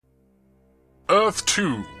Earth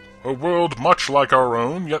 2, a world much like our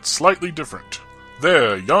own, yet slightly different.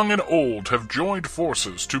 There, young and old have joined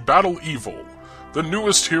forces to battle evil, the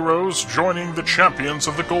newest heroes joining the champions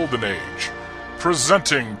of the Golden Age,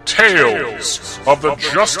 presenting Tales of the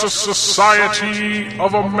Justice Society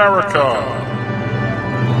of America.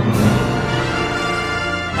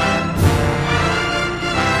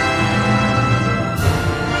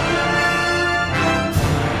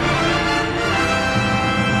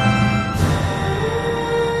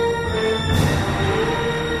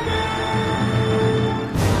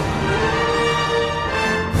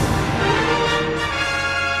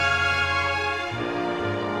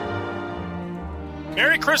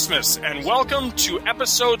 Merry Christmas, and welcome to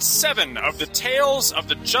Episode 7 of the Tales of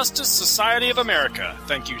the Justice Society of America.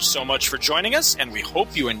 Thank you so much for joining us, and we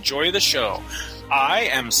hope you enjoy the show. I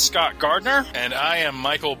am Scott Gardner. And I am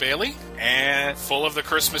Michael Bailey. And full of the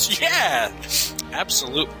Christmas cheer. Yeah,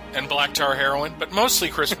 absolutely. And black tar heroin, but mostly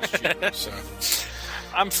Christmas cheer. So.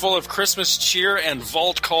 I'm full of Christmas cheer and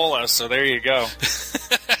Vault Cola, so there you go.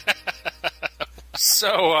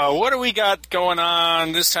 So, what do we got going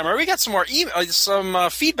on this time? We got some more some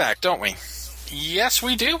feedback, don't we? Yes,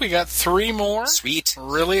 we do. We got 3 more. Sweet.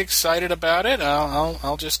 Really excited about it.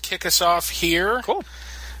 I'll just kick us off here. Cool.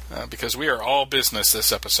 Because we are all business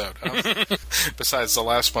this episode. Besides, the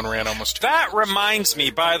last one ran almost 2 That hours. reminds me,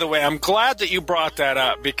 by the way, I'm glad that you brought that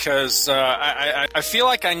up because I feel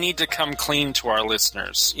like I need to come clean to our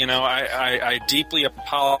listeners. You know, I deeply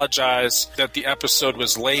apologize that the episode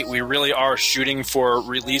was late. We really are shooting for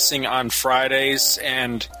releasing on Fridays,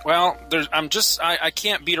 and, well, I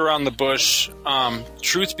can't beat around the bush.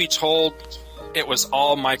 Truth be told, it was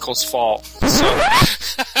all Michael's fault. So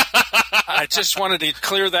I just wanted to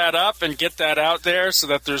clear that up and get that out there so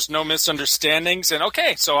that there's no misunderstandings. And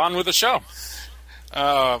okay, so on with the show.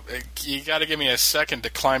 You got to give me a second to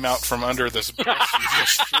climb out from under this bush you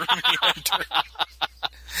just threw me under.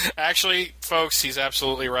 Actually, folks, he's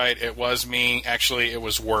absolutely right. It was me. Actually, it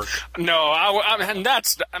was work. No,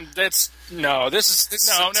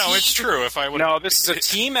 It's true. If I would, no, this is a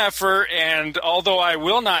team effort, and although I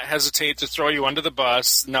will not hesitate to throw you under the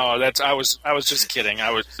bus, no, I was just kidding.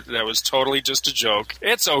 That was totally just a joke.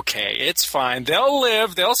 It's okay. It's fine. They'll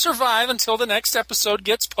live. They'll survive until the next episode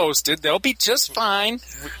gets posted. They'll be just fine.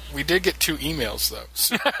 We did get 2 emails though,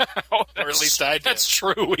 so. Or at least I did. That's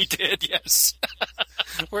true. We did. Yes.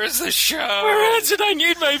 Where's the show? Where is it? I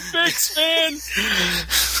need my fix, man.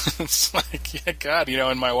 It's like, yeah, God,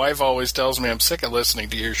 and my wife always tells me I'm sick of listening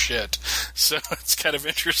to your shit. So it's kind of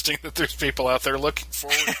interesting that there's people out there looking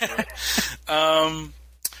forward to it.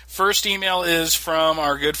 First email is from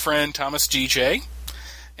our good friend Thomas DJ.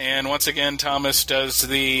 And once again, Thomas does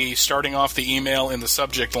the starting off the email in the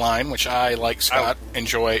subject line, which I, like Scott,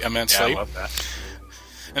 enjoy immensely. Yeah, I love that.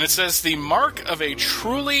 And it says, the mark of a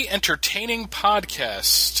truly entertaining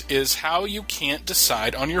podcast is how you can't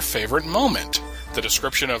decide on your favorite moment. The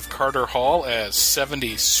description of Carter Hall as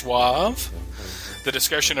 70s suave. The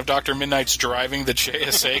discussion of Dr. Midnight's driving the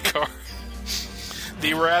JSA car.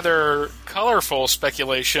 The rather colorful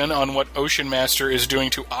speculation on what Ocean Master is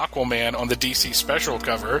doing to Aquaman on the DC special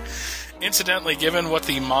cover. Incidentally, given what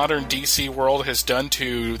the modern DC world has done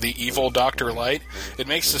to the evil Dr. Light, it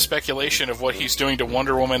makes the speculation of what he's doing to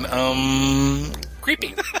Wonder Woman,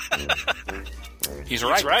 creepy. He's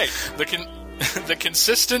right. He's right. The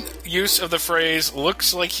consistent use of the phrase,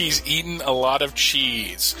 looks like he's eaten a lot of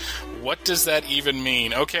cheese. What does that even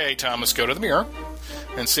mean? Okay, Thomas, go to the mirror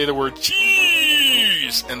and say the word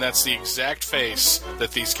cheese, and that's the exact face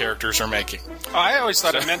that these characters are making. Oh, I always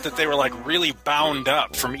thought it meant that they were like really bound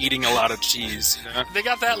up from eating a lot of cheese. You know? They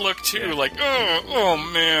got that look too, like,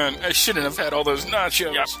 oh man, I shouldn't have had all those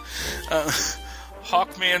nachos. Yep.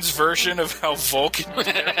 Hawkman's version of how Vulcan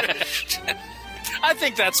perished. I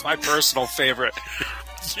think that's my personal favorite.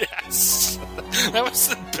 Yes. That was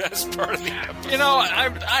the best part of the episode.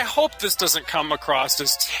 I hope this doesn't come across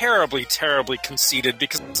as terribly, terribly conceited,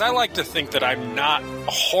 because I like to think that I'm not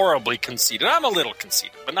horribly conceited. I'm a little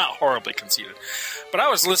conceited, but not horribly conceited. But I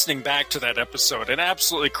was listening back to that episode and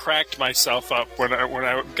absolutely cracked myself up when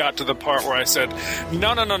I got to the part where I said,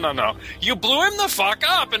 no. You blew him the fuck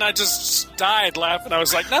up, and I just died laughing. I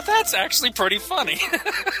was like, now that's actually pretty funny.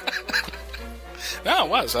 No, it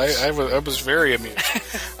was. I was very amused.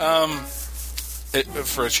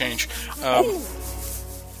 For a change.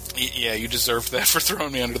 Yeah, you deserved that for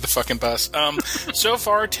throwing me under the fucking bus. So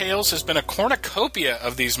far, Tales has been a cornucopia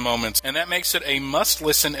of these moments, and that makes it a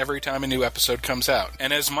must-listen every time a new episode comes out.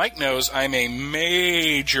 And as Mike knows, I'm a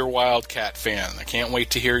major Wildcat fan. I can't wait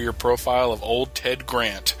to hear your profile of old Ted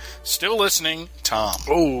Grant. Still listening, Tom.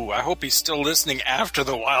 Oh, I hope he's still listening after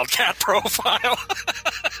the Wildcat profile.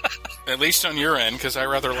 At least on your end, because I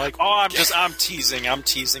rather like... Oh, I'm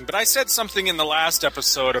teasing. But I said something in the last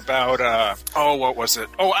episode about, what was it?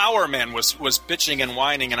 Oh, Hourman was bitching and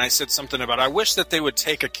whining, and I said something about, I wish that they would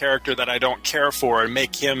take a character that I don't care for and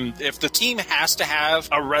make him... If the team has to have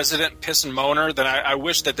a resident piss and moaner, then I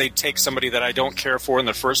wish that they'd take somebody that I don't care for in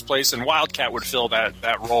the first place, and Wildcat would fill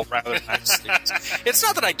that role rather nicely. It's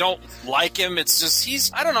not that I don't like him, it's just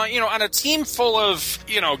he's, I don't know, on a team full of,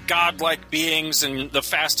 godlike beings and the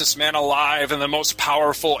fastest man alive and the most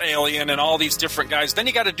powerful alien and all these different guys, then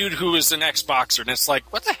you got a dude who is an ex-boxer, and it's like,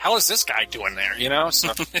 what the hell is this guy doing there,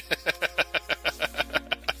 So...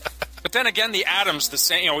 But then again, the Atom's the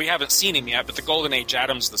same. We haven't seen him yet, but the Golden Age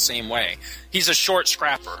Atom's the same way. He's a short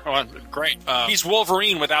scrapper. Oh, great. He's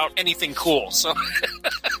Wolverine without anything cool, so...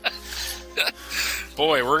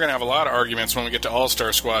 Boy, we're going to have a lot of arguments when we get to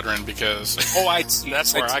All-Star Squadron, because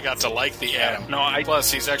that's where I got to like the Atom. Plus,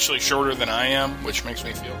 he's actually shorter than I am, which makes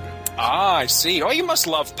me feel good. Ah, I see. Oh, you must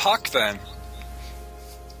love Puck, then.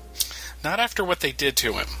 Not after what they did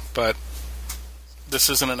to him, but this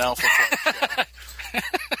isn't an Alpha Flight show.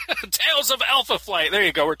 Tales of Alpha Flight. There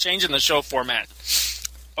you go. We're changing the show format.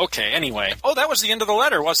 Okay, anyway. Oh, that was the end of the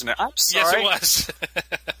letter, wasn't it? I'm sorry. Yes, it was.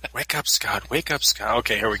 Wake up, Scott. Wake up, Scott.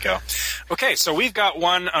 Okay, here we go. Okay, so we've got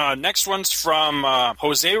one. Next one's from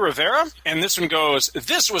Jose Rivera, and this one goes,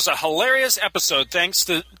 this was a hilarious episode thanks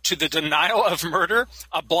to the denial of murder,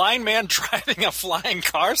 a blind man driving a flying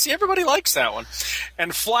car. See, everybody likes that one.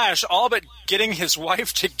 And Flash all but getting his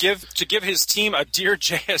wife to give his team a Dear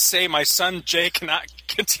JSA, my son Jay cannot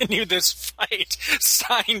continue this fight.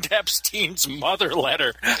 Signed Epstein's mother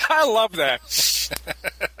letter. I love that.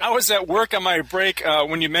 I was at work on my break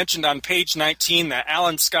when you mentioned on page 19 that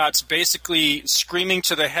Alan Scott's basically screaming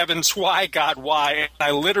to the heavens, why, God, why? And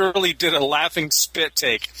I literally did a laughing spit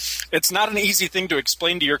take. It's not an easy thing to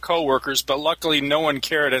explain to your coworkers, but luckily no one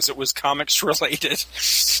cared as it was comics related.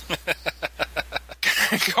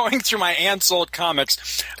 Going through my aunt's old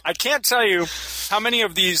comics, I can't tell you how many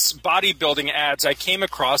of these bodybuilding ads I came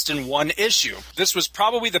across in one issue. This was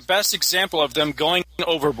probably the best example of them going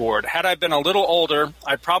overboard. Had I been a little older,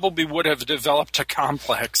 I probably would have developed a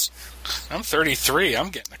complex. I'm 33. I'm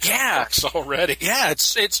getting a complex already. Yeah,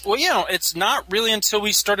 it's not really until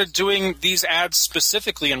we started doing these ads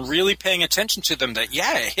specifically and really paying attention to them that,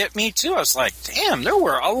 it hit me too. I was like, damn, there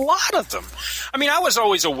were a lot of them. I mean, I was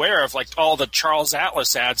always aware of, all the Charles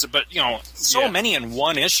Atlas ads, but, so many in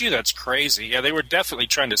one issue, that's crazy. Yeah, they were definitely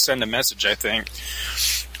trying to send a message, I think.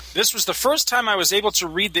 This was the first time I was able to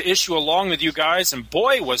read the issue along with you guys, and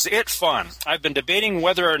boy, was it fun. I've been debating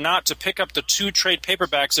whether or not to pick up the 2 trade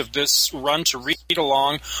paperbacks of this run to read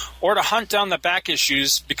along or to hunt down the back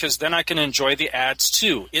issues because then I can enjoy the ads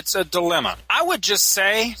too. It's a dilemma. I would just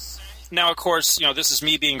say, now of course, this is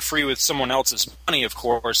me being free with someone else's money, of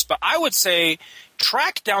course, but I would say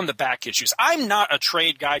track down the back issues. I'm not a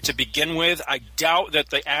trade guy to begin with. I doubt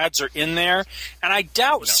that the ads are in there. And I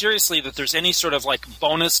doubt seriously that there's any sort of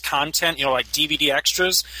bonus content, like DVD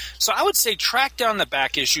extras. So I would say track down the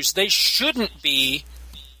back issues. They shouldn't be,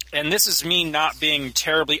 and this is me not being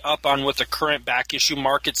terribly up on what the current back issue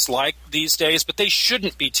market's like these days, but they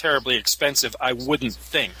shouldn't be terribly expensive, I wouldn't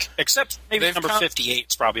think. Except maybe number 58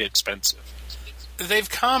 is probably expensive. They've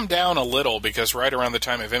calmed down a little because right around the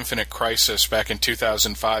time of Infinite Crisis back in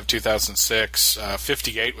 2005, 2006,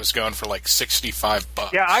 58 was going for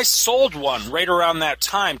 $65. Yeah, I sold one right around that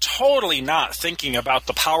time, totally not thinking about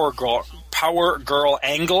the Power Girl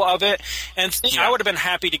angle of it, and I would have been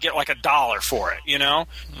happy to get $1 for it,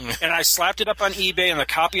 And I slapped it up on eBay, and the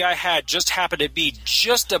copy I had just happened to be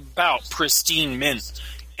just about pristine mint.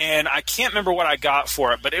 And I can't remember what I got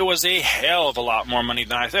for it, but it was a hell of a lot more money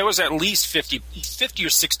than I thought. It was at least 50 or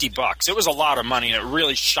 $60. It was a lot of money, and it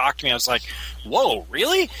really shocked me. I was like, whoa,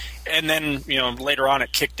 really? And then, later on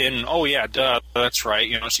it kicked in, oh, yeah, duh, that's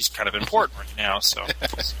right. She's kind of important right now, so.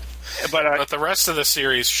 But the rest of the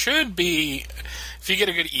series should be, if you get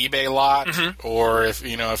a good eBay lot, or if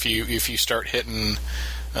you start hitting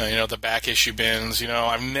The back issue bins.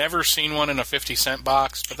 I've never seen one in a 50-cent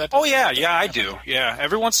box, but that. Oh yeah, I do. Yeah,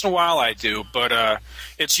 every once in a while I do, but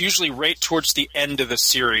it's usually right towards the end of the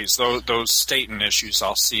series. Those Staten issues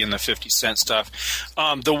I'll see in the 50-cent stuff.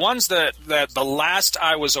 The ones that the last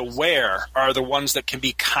I was aware are the ones that can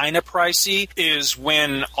be kind of pricey. Is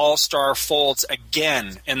when All-Star folds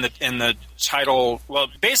again in the title. Well,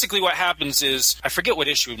 basically what happens is, I forget what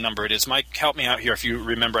issue number it is. Mike, help me out here if you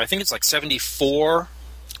remember. I think it's like 74.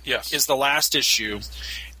 Yes, is the last issue,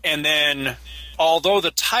 and then although the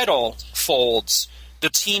title folds, the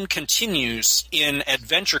team continues in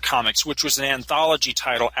Adventure Comics, which was an anthology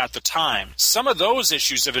title at the time. Some of those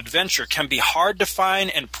issues of Adventure can be hard to find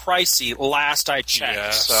and pricey. Last I checked,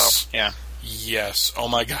 yes. Yeah. Yes. Oh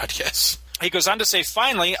my God. Yes. He goes on to say,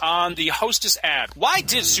 finally, on the Hostess ad, why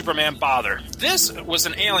did Superman bother? This was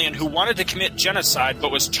an alien who wanted to commit genocide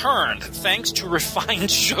but was turned thanks to refined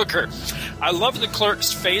sugar. I love the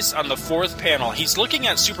clerk's face on the fourth panel. He's looking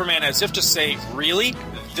at Superman as if to say, really?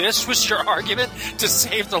 This was your argument to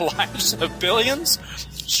save the lives of billions?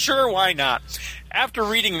 Sure, why not? After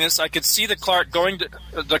reading this, I could see the clerk going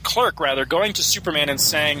to Superman and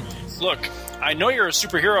saying, look, I know you're a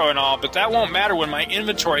superhero and all, but that won't matter when my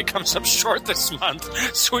inventory comes up short this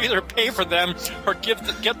month. So either pay for them or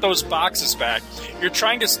get those boxes back. You're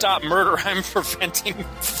trying to stop murder. I'm preventing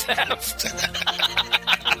theft.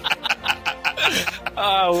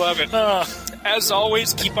 I love it. As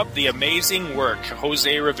always, keep up the amazing work.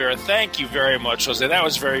 Jose Rivera. Thank you very much, Jose. That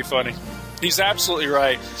was very funny. He's absolutely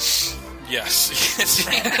right.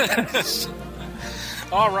 Yes.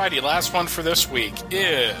 Alrighty, last one for this week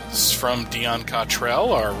is from Dion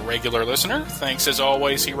Cottrell, our regular listener. Thanks as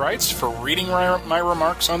always, he writes, for reading my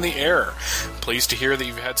remarks on the air. Pleased to hear that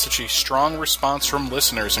you've had such a strong response from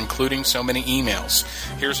listeners, including so many emails.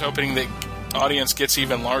 Here's hoping the audience gets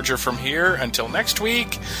even larger from here. Until next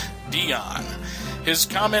week, Dion. His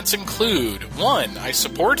comments include, 1. I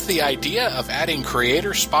support the idea of adding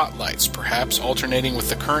creator spotlights, perhaps alternating with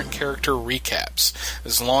the current character recaps.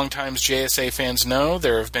 As longtime JSA fans know,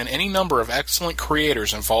 there have been any number of excellent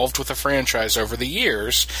creators involved with the franchise over the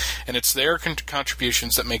years, and it's their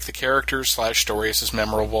contributions that make the characters/stories as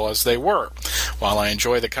memorable as they were. While I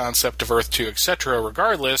enjoy the concept of Earth 2, etc.,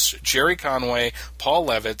 regardless, Jerry Conway, Paul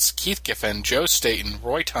Levitz, Keith Giffen, Joe Staten,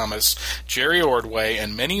 Roy Thomas, Jerry Ordway,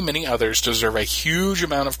 and many, many others deserve a huge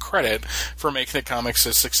amount of credit for making the comics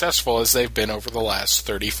as successful as they've been over the last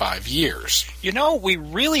 35 years. We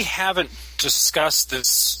really haven't discussed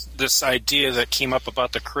this idea that came up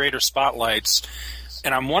about the creator spotlights,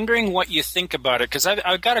 and I'm wondering what you think about it, because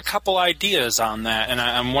I've got a couple ideas on that, and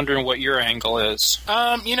I'm wondering what your angle is.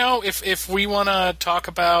 If we want to talk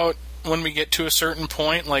about when we get to a certain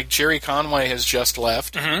point, like Jerry Conway has just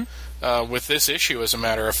left. Mm-hmm. With this issue, as a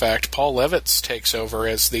matter of fact, Paul Levitz takes over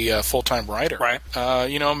as the full-time writer. Right.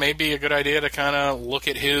 Maybe a good idea to kind of look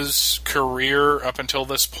at his career up until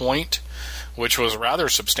this point, which was rather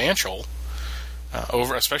substantial,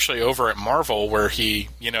 especially over at Marvel, where he,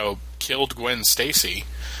 killed Gwen Stacy.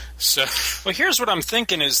 So, well, here's what I'm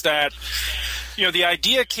thinking is that, the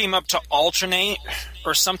idea came up to alternate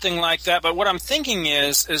or something like that, but what I'm thinking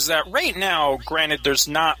is that right now, granted, there's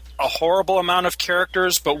not a horrible amount of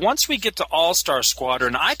characters, but once we get to All-Star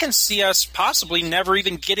Squadron, I can see us possibly never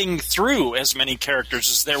even getting through as many characters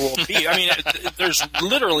as there will be. I mean, there's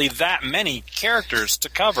literally that many characters to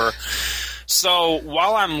cover. So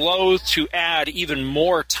while I'm loath to add even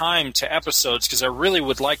more time to episodes, because I really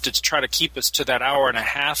would like to try to keep us to that hour and a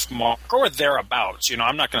half mark or thereabouts,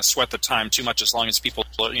 I'm not going to sweat the time too much as long as people,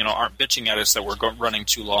 aren't bitching at us that we're running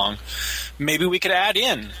too long. Maybe we could add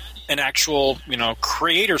in an actual,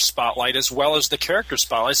 creator spotlight as well as the character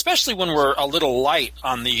spotlight, especially when we're a little light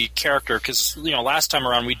on the character, because, last time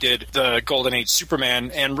around we did the Golden Age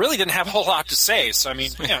Superman and really didn't have a whole lot to say. So, I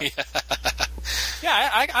mean,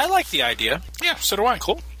 I like the idea. Yeah, so do I.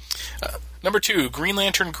 Cool. Number 2, Green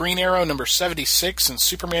Lantern, Green Arrow number 76 and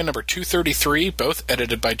Superman number 233, both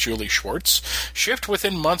edited by Julie Schwartz, shipped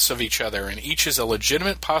within months of each other, and each is a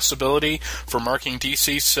legitimate possibility for marking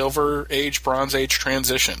DC's Silver Age, Bronze Age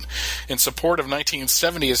transition. In support of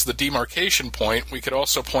 1970 as the demarcation point, we could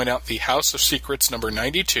also point out the House of Secrets number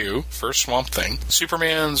 92, first Swamp Thing,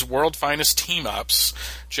 Superman's World Finest Team-Ups,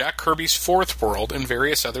 Jack Kirby's Fourth World, and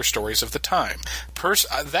various other stories of the time.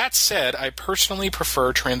 That said, I personally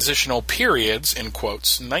prefer transitional periods, in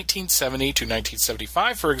quotes, 1970 to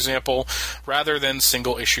 1975, for example, rather than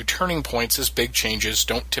single-issue turning points, as big changes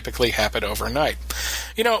don't typically happen overnight.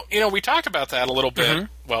 We talked about that a little bit.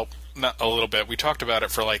 Mm-hmm. Well, not a little bit. We talked about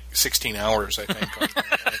it for like 16 hours, I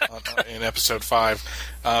think, in episode 5.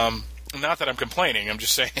 Not that I'm complaining. I'm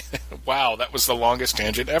just saying, wow, that was the longest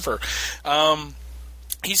tangent ever.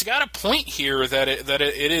 He's got a point here that it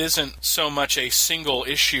isn't so much a single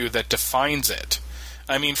issue that defines it.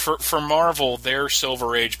 I mean, for Marvel, their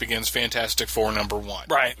Silver Age begins Fantastic Four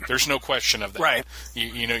 #1. Right. There's no question of that. Right.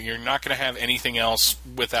 You know, you're not going to have anything else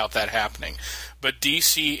without that happening. But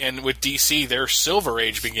DC, and with DC, their Silver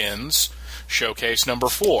Age begins Showcase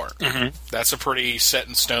 #4. Mm-hmm. That's a pretty set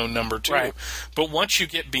in stone number 2. Right. But once you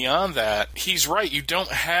get beyond that, he's right. You don't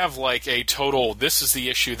have like a total, this is the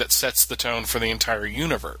issue that sets the tone for the entire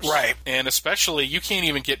universe. Right. And especially, you can't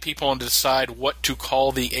even get people to decide what to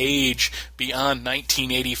call the age beyond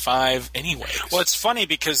 1985 anyways. Well, it's funny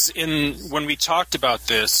because when we talked about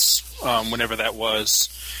this, whenever that was,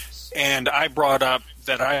 and I brought up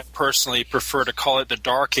that I personally prefer to call it the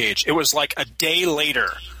Dark Age, it was like a day later.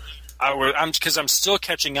 Because I'm still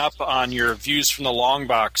catching up on your Views from the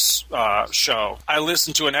Longbox show. I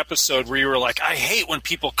listened to an episode where you were like, I hate when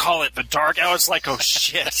people call it the dark. I was like, oh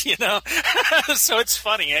shit, you know. So it's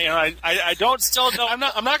funny. You know, I don't still know. I'm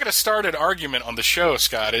not going to start an argument on the show,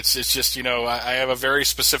 Scott. It's just, you know, I have a very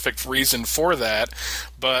specific reason for that.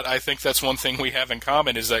 But I think that's one thing we have in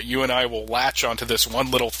common is that you and I will latch onto this one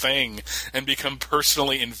little thing and become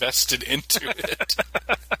personally invested into it.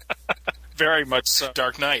 Very much so.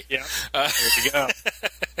 Dark Knight. Yeah. There you go.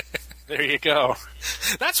 There you go.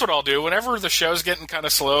 That's what I'll do. Whenever the show's getting kind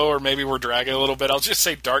of slow or maybe we're dragging a little bit, I'll just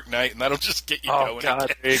say Dark Knight, and that'll just get you going. Oh,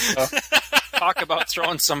 God. There you go. Talk about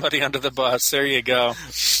throwing somebody under the bus. There you go.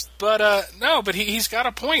 But, no, but he's got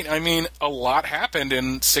a point. I mean, a lot happened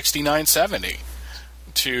in 69, 70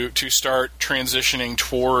 to start transitioning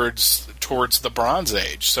towards the Bronze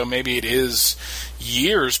Age. So maybe it is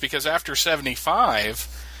years, because after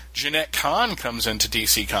 75... Jeanette Kahn comes into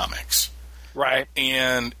DC Comics. Right.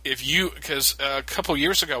 And because a couple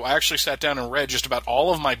years ago, I actually sat down and read just about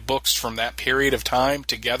all of my books from that period of time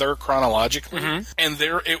together chronologically. Mm-hmm. And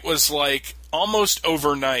it was like almost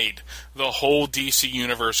overnight, the whole DC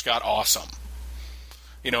universe got awesome.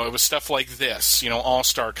 You know, it was stuff like this, you know,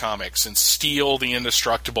 All-Star Comics and Steel the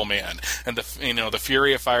Indestructible Man and the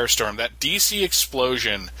Fury of Firestorm. That DC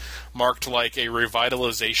explosion marked like a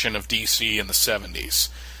revitalization of DC in the 70s.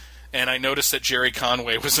 And I noticed that Jerry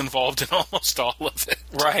Conway was involved in almost all of it.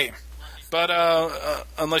 Right. But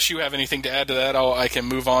unless you have anything to add to that, I can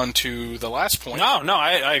move on to the last point. No,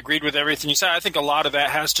 I agreed with everything you said. I think a lot of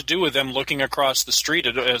that has to do with them looking across the street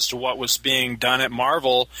as to what was being done at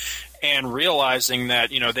Marvel and realizing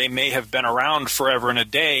that, you know, they may have been around forever and a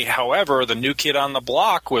day. However, the new kid on the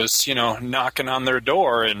block was, you know, knocking on their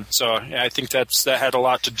door. And so I think that had a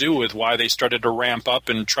lot to do with why they started to ramp up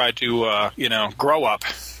and try to, grow up.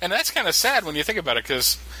 And that's kind of sad when you think about it,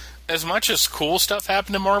 because as much as cool stuff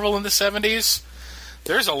happened to Marvel in the 70s,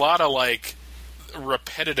 there's a lot of, like,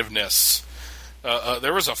 repetitiveness.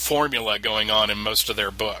 There was a formula going on in most of their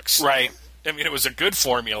books. Right. I mean, it was a good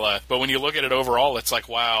formula, but when you look at it overall, it's like,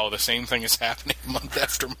 wow, the same thing is happening month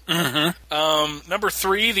after month. Mm-hmm. Number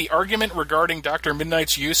 3, the argument regarding Dr.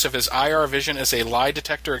 Midnight's use of his IR vision as a lie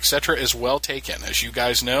detector, etc., is well taken. As you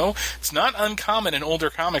guys know, it's not uncommon in older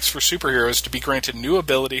comics for superheroes to be granted new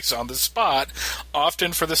abilities on the spot,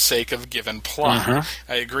 often for the sake of given plot.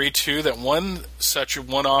 Mm-hmm. I agree, too, that such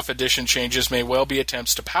one-off addition changes may well be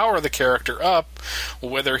attempts to power the character up,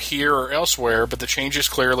 whether here or elsewhere, but the changes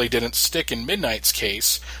clearly didn't stick in Midnight's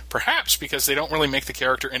case, perhaps because they don't really make the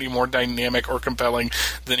character any more dynamic or compelling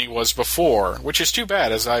than he was before, which is too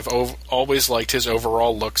bad, as I've always liked his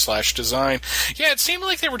overall look/design. Yeah, it seemed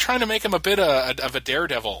like they were trying to make him a bit of a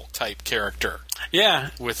Daredevil-type character.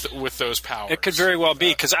 Yeah. With those powers. It could very well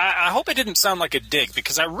be, because I hope it didn't sound like a dig,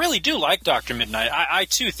 because I really do like Dr. Midnight. I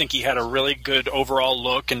too think he had a really good overall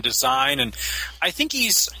look and design, and I think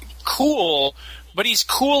he's cool, but he's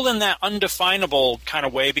cool in that undefinable kind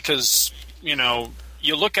of way because, you know,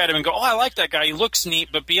 you look at him and go, oh, I like that guy. He looks neat,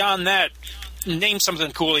 but beyond that, name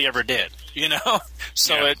something cool he ever did, you know?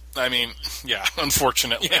 So yeah,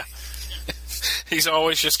 unfortunately. Yeah. He's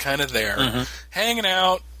always just kind of there, hanging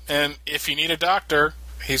out, and if you need a doctor,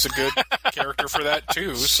 he's a good character for that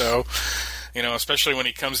too. So, you know, especially when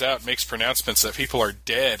he comes out and makes pronouncements that people are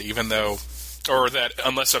dead, even though... or that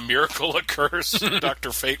unless a miracle occurs,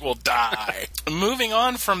 Dr. Fate will die. Moving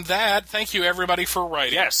on from that, thank you everybody for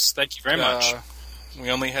writing. Yes, thank you very much.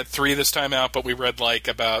 We only had 3 this time out, but we read like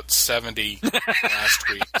about 70 last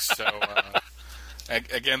week. So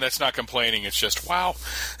Again, that's not complaining. It's just, wow.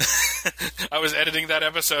 I was editing that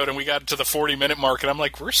episode, and we got to the 40-minute mark, and I'm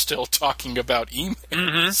like, we're still talking about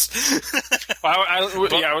emails.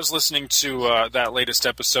 I was listening to that latest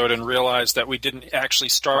episode and realized that we didn't actually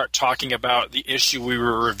start talking about the issue we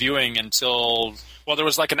were reviewing until... Well, there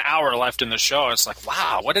was like an hour left in the show. It's like,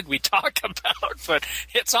 wow, what did we talk about? But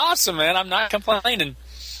it's awesome, man. I'm not complaining.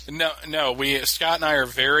 No, Scott and I are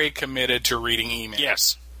very committed to reading emails.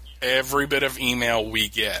 Yes. Every bit of email we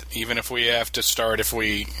get, even if we have to start,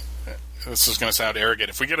 this is going to sound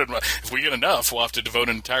arrogant. If we get enough, we'll have to devote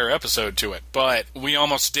an entire episode to it. But we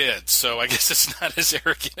almost did, so I guess it's not as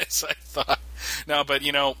arrogant as I thought. No, but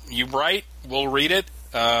you write, we'll read it,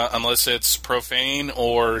 unless it's profane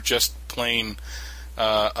or just plain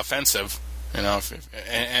offensive.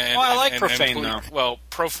 I like profane, though. Well,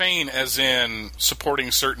 profane as in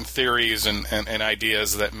supporting certain theories and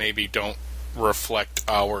ideas that maybe don't reflect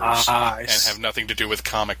ours and have nothing to do with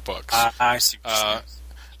comic books. I see what you're saying.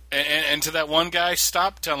 And to that one guy,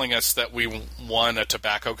 stop telling us that we won a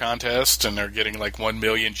tobacco contest and are getting like 1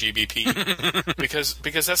 million GBP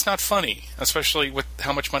because that's not funny, especially with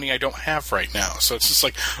how much money I don't have right now. So it's just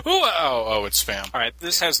like, oh, it's spam. All right,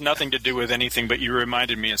 this has nothing to do with anything, but you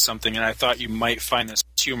reminded me of something, and I thought you might find this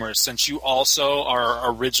humorous, since you also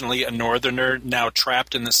are originally a northerner, now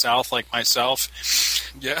trapped in the South like myself.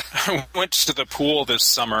 Yeah. I went to the pool this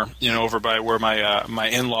summer, over by where my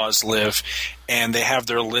in-laws live, and they have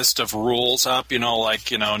their list of rules up, no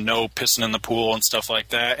pissing in the pool and stuff like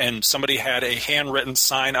that, and somebody had a handwritten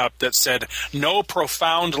sign up that said, no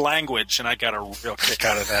profound language, and I got a real kick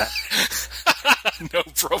out of that. No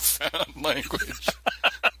profound language.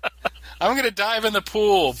 I'm going to dive in the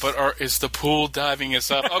pool, but is the pool diving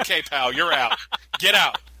us up? Okay, pal, you're out. Get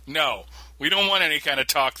out. No. We don't want any kind of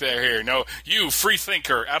talk there here. No, you, free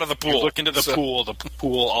thinker, out of the pool. You look into the pool. The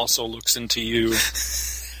pool also looks into you.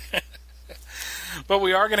 But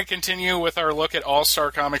we are going to continue with our look at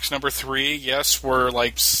All-Star Comics number 3. Yes, we're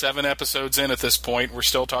like 7 episodes in at this point. We're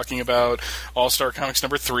still talking about All-Star Comics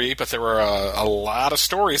number 3, but there were a lot of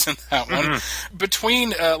stories in that one. Between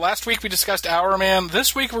last week we discussed Hourman.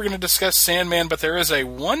 This week we're going to discuss Sandman, but there is a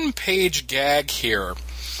one-page gag here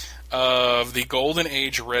of the Golden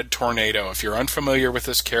Age Red Tornado. If you're unfamiliar with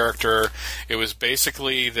this character, it was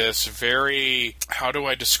basically this very, how do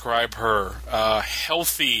I describe her,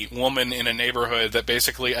 healthy woman in a neighborhood that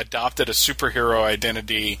basically adopted a superhero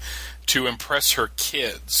identity to impress her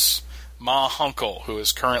kids. Ma Hunkel, who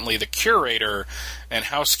is currently the curator and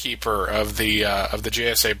housekeeper of the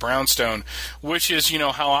JSA Brownstone, which is,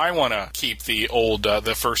 how I want to keep the old,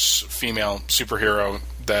 the first female superhero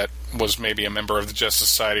that was maybe a member of the Justice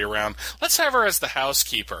Society around. Let's have her as the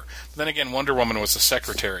housekeeper. But then again, Wonder Woman was the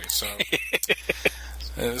secretary, so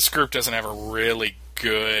this group doesn't have a really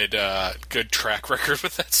good track record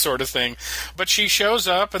with that sort of thing. But she shows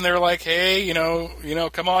up, and they're like, "Hey,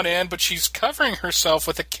 come on in." But she's covering herself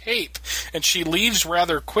with a cape, and she leaves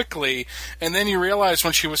rather quickly. And then you realize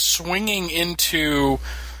when she was swinging into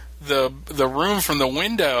the room from the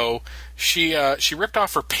window, she ripped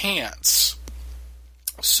off her pants.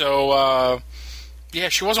 So,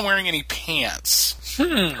 she wasn't wearing any pants.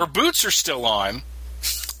 Her boots are still on,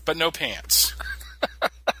 but no pants.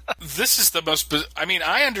 This is the most...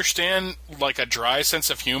 I understand, like, a dry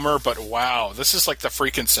sense of humor, but wow, this is like the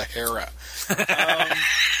freaking Sahara.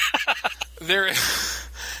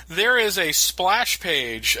 There is a splash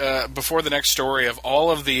page before the next story of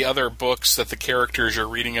all of the other books that the characters you're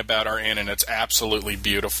reading about are in, and it's absolutely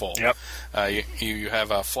beautiful. Yep. You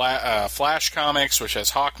have Flash Comics, which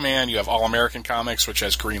has Hawkman. You have All American Comics, which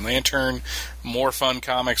has Green Lantern. More Fun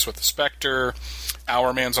Comics with the Spectre.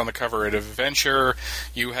 Hourman's on the cover at Adventure.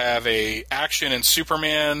 You have a Action and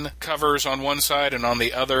Superman covers on one side, and on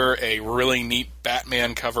the other, a really neat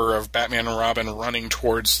Batman cover of Batman and Robin running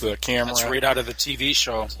towards the camera. That's right out of the TV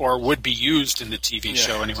show, or would be used in the TV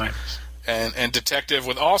show anyway. And Detective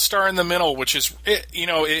with All-Star in the middle, which is,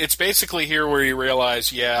 it's basically here where you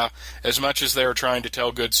realize, as much as they're trying to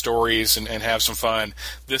tell good stories and have some fun,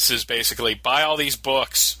 this is basically buy all these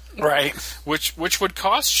books. Right. Which would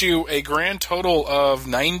cost you a grand total of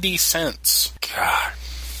 90 cents. God.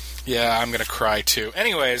 Yeah, I'm going to cry too.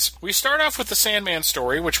 Anyways, we start off with the Sandman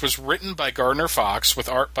story, which was written by Gardner Fox with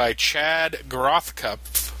art by Chad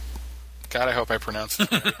Grothkopf. God, I hope I pronounced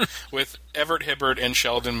that right. With Everett Hibbert and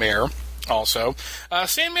Sheldon Mayer. also.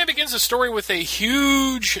 Sandman begins the story with a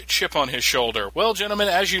huge chip on his shoulder. Well, gentlemen,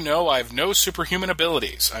 as you know, I have no superhuman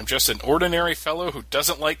abilities. I'm just an ordinary fellow who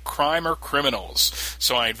doesn't like crime or criminals.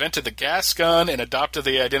 So I invented the gas gun and adopted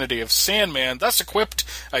the identity of Sandman. Thus equipped,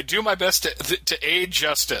 I do my best to aid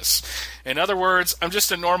justice. In other words, I'm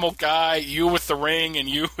just a normal guy, you with the ring and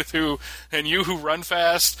you who run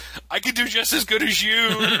fast. I can do just as good as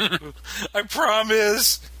you. I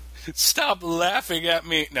promise. Stop laughing at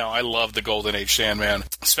me. No, I love the Golden Age Sandman,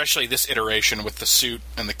 especially this iteration with the suit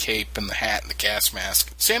and the cape and the hat and the gas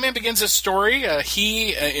mask. Sandman begins his story.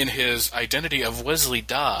 He, in his identity of Wesley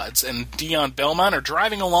Dodds, and Dion Belmont are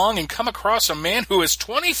driving along and come across a man who is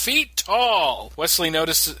 20 feet tall. Wesley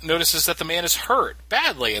notices that the man is hurt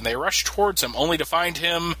badly, and they rush towards him, only to find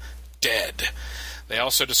him dead. They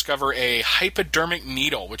also discover a hypodermic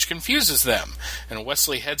needle, which confuses them, and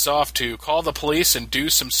Wesley heads off to call the police and do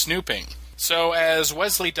some snooping. So, as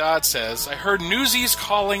Wesley Dodds says, I heard Newsies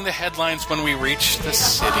calling the headlines when we reached the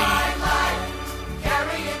city.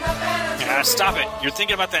 Stop it. You're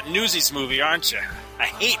thinking about that Newsies movie, aren't you? I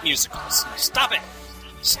hate musicals. Stop it.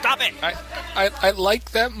 Stop it. I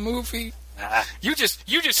like that movie. You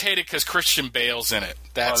just hate it because Christian Bale's in it.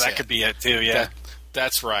 That could be it, too, yeah.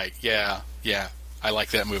 That's right. Yeah. I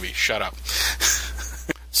like that movie. Shut up.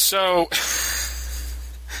 So,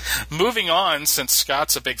 moving on, since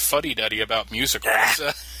Scott's a big fuddy-duddy about musicals.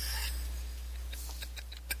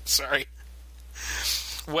 Sorry.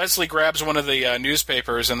 Wesley grabs one of the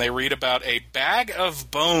newspapers, and they read about a bag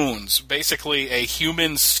of bones, basically a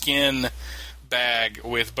human skin bag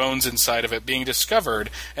with bones inside of it being discovered,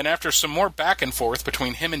 and after some more back and forth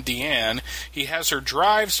between him and Deanne, he has her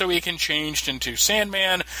drive so he can change into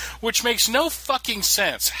Sandman, which makes no fucking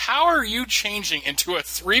sense. How are you changing into a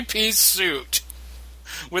three-piece suit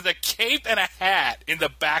with a cape and a hat in the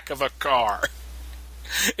back of a car?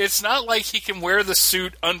 It's not like he can wear the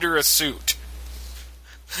suit under a suit.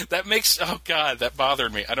 That makes... Oh, God, that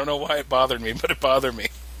bothered me. I don't know why it bothered me, but it bothered me.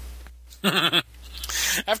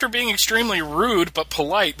 After being extremely rude but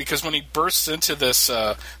polite, because when he bursts into this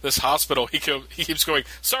hospital, he keeps going,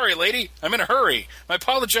 "Sorry, lady, I'm in a hurry. My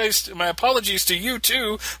apologies to you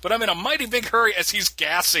too, but I'm in a mighty big hurry," as he's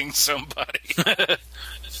gassing somebody.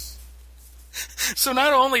 So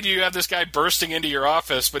not only do you have this guy bursting into your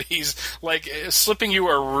office, but he's like slipping you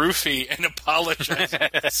a roofie and apologizing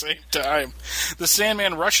at the same time. The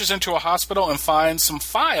Sandman rushes into a hospital and finds some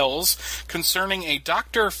files concerning a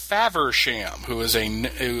Dr. Faversham, who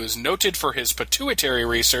is noted for his pituitary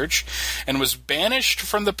research and was banished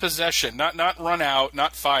from the profession. Not run out,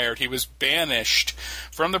 not fired. He was banished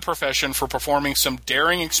from the profession for performing some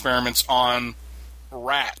daring experiments on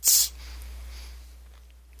rats.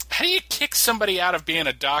 How do you kick somebody out of being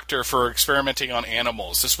a doctor for experimenting on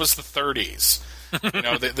animals? This was the 30s. You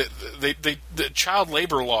know, the child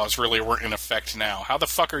labor laws really weren't in effect now. How the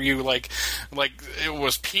fuck are you, like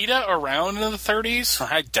was PETA around in the 30s?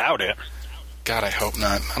 I doubt it. God, I hope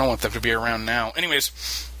not. I don't want them to be around now.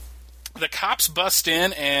 Anyways, the cops bust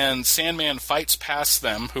in and Sandman fights past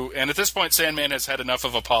them, and at this point Sandman has had enough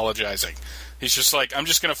of apologizing. He's just like, I'm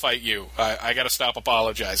just going to fight you. I got to stop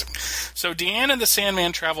apologizing. So Deanne and the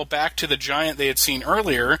Sandman travel back to the giant they had seen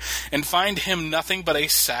earlier and find him nothing but a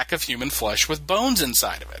sack of human flesh with bones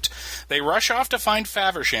inside of it. They rush off to find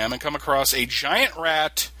Faversham and come across a giant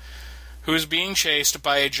rat who is being chased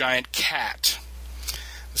by a giant cat.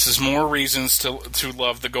 This is more reasons to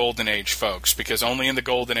love the Golden Age, folks, because only in the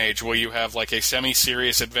Golden Age will you have like a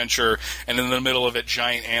semi-serious adventure and in the middle of it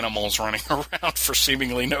giant animals running around for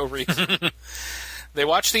seemingly no reason. They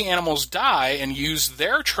watch the animals die and use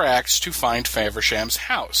their tracks to find Faversham's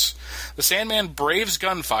house. The Sandman braves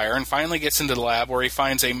gunfire and finally gets into the lab where he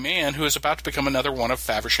finds a man who is about to become another one of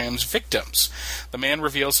Faversham's victims. The man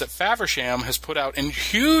reveals that Faversham has put out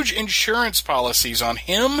huge insurance policies on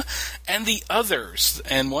him and the others,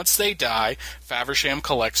 and once they die, Faversham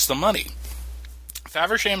collects the money.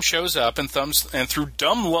 Faversham shows up and through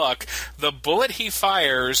dumb luck, the bullet he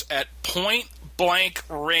fires at point-blank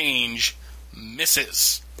range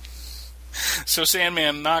misses. So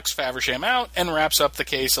Sandman knocks Faversham out and wraps up the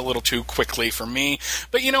case a little too quickly for me.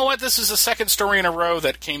 But you know what? This is the second story in a row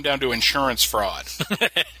that came down to insurance fraud.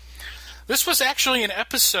 This was actually an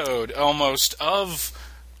episode, almost, of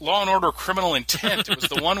Law & Order Criminal Intent. It was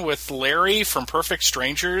the one with Larry from Perfect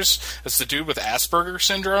Strangers as the dude with Asperger's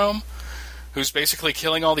syndrome, who's basically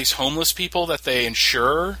killing all these homeless people that they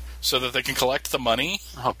insure so that they can collect the money.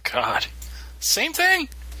 Oh, God. Same thing.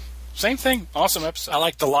 Same thing. Awesome episode. I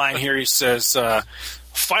like the line here. He says,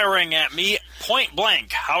 firing at me point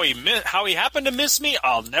blank. How he happened to miss me,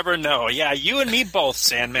 I'll never know. Yeah, you and me both,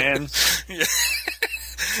 Sandman.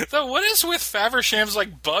 Though, what is with Faversham's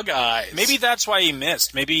like bug eyes? Maybe that's why he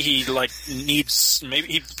missed. Maybe he needs. Maybe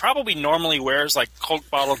he probably normally wears like Coke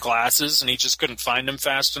bottle glasses, and he just couldn't find them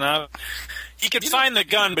fast enough. He could find the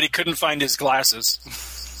gun, but he couldn't find his glasses.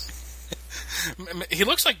 He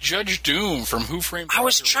looks like Judge Doom from Who Framed I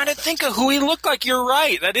was trying to think of who he looked like. You're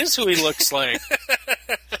right. That is who he looks like.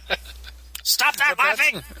 Stop that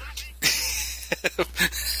laughing!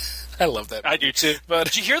 I love that. I do too. But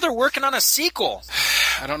did you hear they're working on a sequel?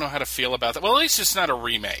 I don't know how to feel about that. Well, at least it's not a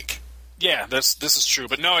remake. Yeah, this is true.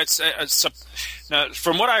 But no, it's now,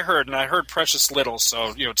 from what I heard, and I heard precious little,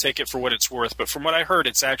 so take it for what it's worth. But from what I heard,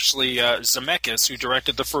 it's actually Zemeckis, who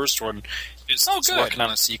directed the first one, is working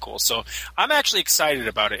on a sequel. So I'm actually excited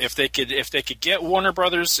about it. If they could get Warner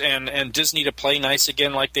Brothers and Disney to play nice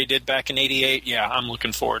again like they did back in '88, yeah, I'm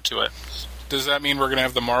looking forward to it. Does that mean we're going to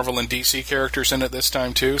have the Marvel and DC characters in it this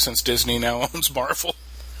time too, since Disney now owns Marvel?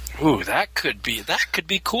 Ooh, that could be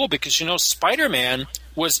cool because Spider-Man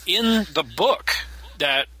was in the book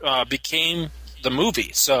that became the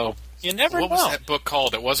movie, so you never know. What was that book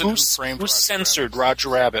called? It wasn't Who Framed Roger Censored Roger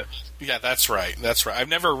Rabbit. Yeah, that's right. I've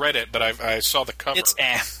never read it, but I saw the cover. It's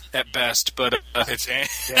at best, but it's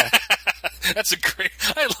yeah. That's a great.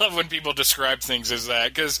 I love when people describe things as that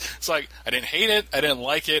because it's like I didn't hate it, I didn't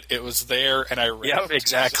like it, it was there, and I read it. Yeah,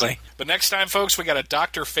 exactly. But next time, folks, we got a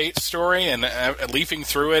Dr. Fate story, and leafing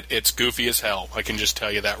through it, it's goofy as hell. I can just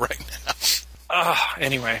tell you that right now.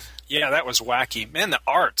 Anyway. Yeah, that was wacky. Man, the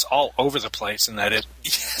art's all over the place in that.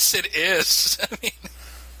 Yes, it is. I mean,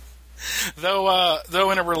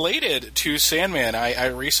 though in a related to Sandman, I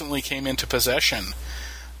recently came into possession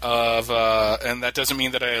of, and that doesn't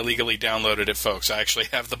mean that I illegally downloaded it, folks. I actually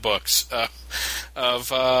have the books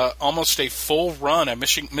of almost a full run. I'm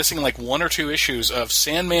missing like one or two issues of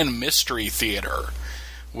Sandman Mystery Theater,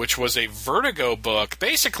 which was a Vertigo book,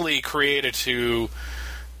 basically created to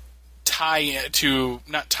to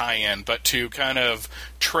kind of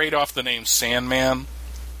trade off the name Sandman,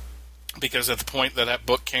 because at the point that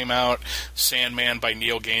book came out, Sandman by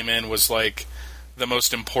Neil Gaiman was like the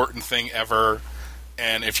most important thing ever.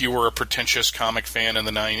 And if you were a pretentious comic fan in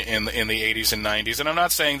the 80s and 90s, and I'm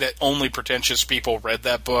not saying that only pretentious people read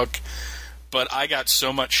that book, but I got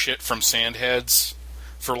so much shit from sandheads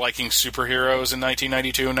for liking superheroes in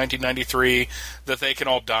 1992 and 1993 that they can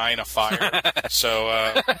all die in a fire.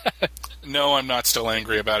 So, no, I'm not still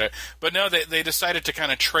angry about it. But no, they decided to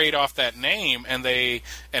kind of trade off that name, and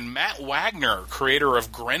Matt Wagner, creator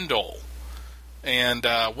of Grendel, and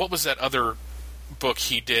what was that other book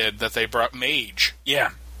he did that they brought? Mage.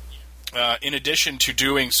 Yeah. In addition to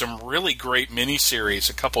doing some really great miniseries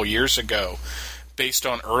a couple years ago based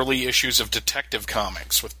on early issues of Detective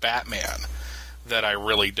Comics with Batman that I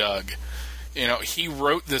really dug. He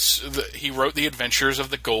wrote the Adventures of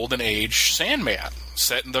the Golden Age Sandman,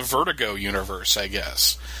 set in the Vertigo universe, I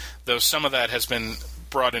guess. Though some of that has been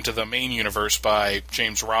brought into the main universe by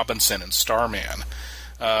James Robinson and Starman.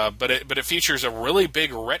 But it features a really big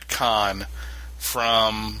retcon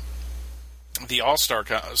from the All-Star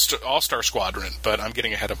Squadron. But I'm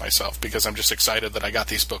getting ahead of myself because I'm just excited that I got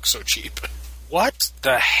these books so cheap. What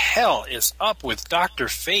the hell is up with Dr.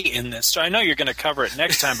 Fate in this? So I know you're going to cover it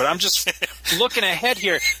next time, but I'm just looking ahead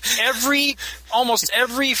here. Almost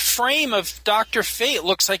every frame of Dr. Fate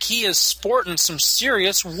looks like he is sporting some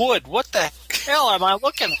serious wood. What the hell am I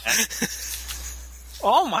looking at?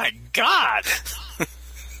 Oh, my God.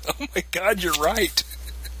 Oh, my God, you're right.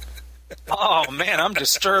 Oh, man, I'm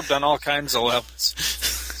disturbed on all kinds of levels.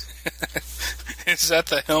 Is that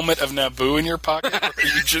the helmet of Naboo in your pocket, or are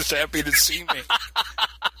you just happy to see me?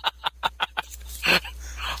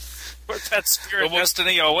 Put that spirit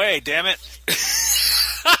destiny away, damn it.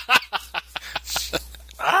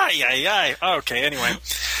 Ay. Okay, anyway.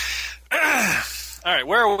 All right,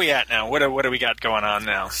 where are we at now? What do we got going on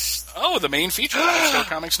now? Oh, the main feature, All-Star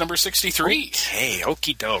Comics number 63. Okay,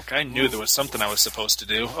 okie doke. I knew there was something I was supposed to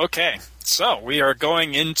do. Okay, so we are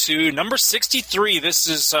going into number 63. This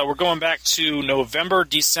is, we're going back to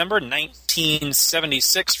December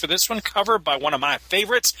 1976 for this one, covered by one of my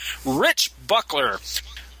favorites, Rich Buckler,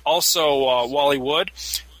 also Wally Wood.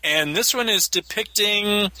 And this one is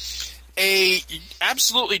depicting a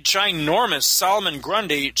absolutely ginormous Solomon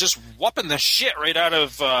Grundy just whooping the shit right out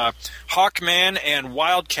of Hawkman and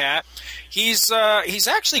Wildcat. He's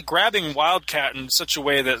actually grabbing Wildcat in such a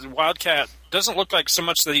way that Wildcat doesn't look like so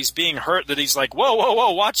much that he's being hurt, that he's like,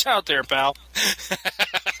 whoa, watch out there, pal.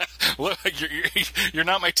 Look, you're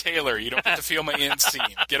not my tailor. You don't get to feel my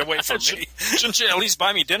inseam. Get away from me. Shouldn't you at least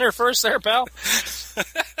buy me dinner first there, pal?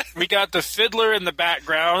 We got the Fiddler in the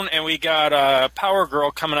background, and we got Power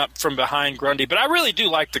Girl coming up from behind Grundy. But I really do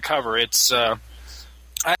like the cover. It's I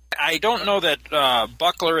I don't know that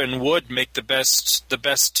Buckler and Wood make the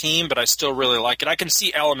best team, but I still really like it. I can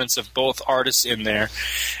see elements of both artists in there.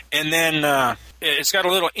 And then it's got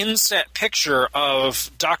a little inset picture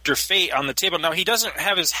of Dr. Fate on the table. Now, he doesn't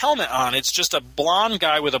have his helmet on. It's just a blonde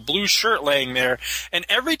guy with a blue shirt laying there. And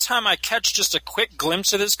every time I catch just a quick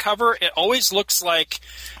glimpse of this cover, it always looks like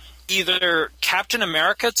either Captain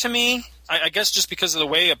America to me. I guess just because of the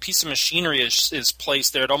way a piece of machinery is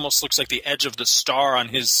placed there, it almost looks like the edge of the star on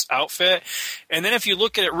his outfit. And then if you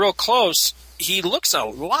look at it real close, he looks a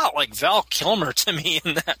lot like Val Kilmer to me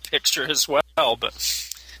in that picture as well. But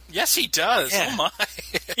yes, he does. Yeah. Oh my,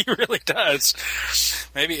 he really does.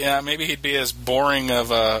 Maybe he'd be as boring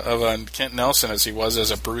of a Kent Nelson as he was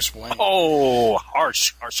as a Bruce Wayne. Oh,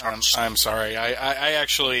 harsh. I'm sorry. I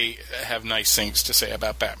actually have nice things to say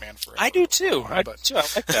about Batman Forever. I do too. I like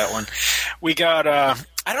that one. We got,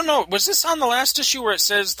 I don't know, was this on the last issue where it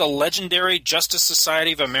says the legendary Justice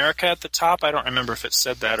Society of America at the top? I don't remember if it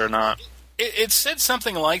said that or not. It said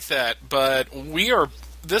something like that, but we are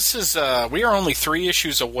only 3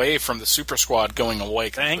 issues away from the Super Squad going away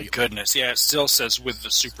completely. Thank goodness. Yeah, it still says with the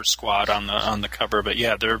Super Squad on the cover, but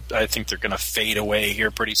yeah, I think they're going to fade away here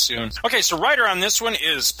pretty soon. Okay, so writer on this one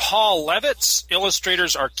is Paul Levitz.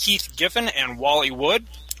 Illustrators are Keith Giffen and Wally Wood.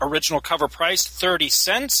 Original cover price 30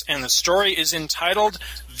 cents, and the story is entitled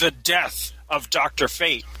The Death of Dr.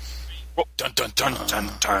 Fate. Oh, dun, dun, dun, dun,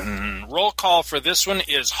 dun. Roll call for this one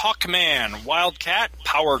is Hawkman, Wildcat,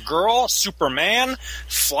 Power Girl, Superman,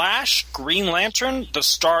 Flash, Green Lantern, The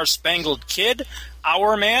Star-Spangled Kid,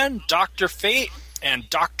 Hourman, Dr. Fate, and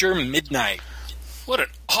Dr. Midnight. What an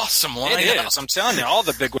awesome lineup. It is. I'm telling you, all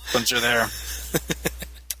the big ones are there.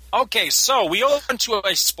 Okay, so we open to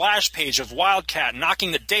a splash page of Wildcat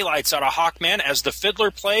knocking the daylights out of Hawkman as the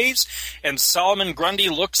fiddler plays and Solomon Grundy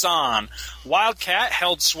looks on. Wildcat,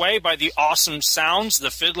 held sway by the awesome sounds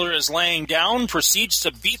the fiddler is laying down, proceeds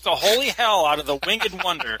to beat the holy hell out of the Winged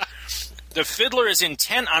Wonder. The fiddler is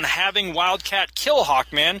intent on having Wildcat kill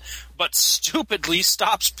Hawkman, but stupidly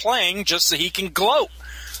stops playing just so he can gloat.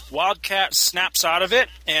 Wildcat snaps out of it,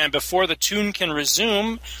 and before the tune can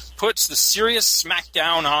resume, puts the serious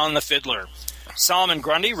smackdown on the fiddler. Solomon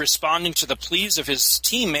Grundy, responding to the pleas of his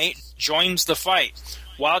teammate, joins the fight.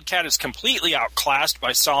 Wildcat is completely outclassed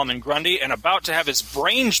by Solomon Grundy and about to have his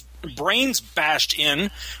brains bashed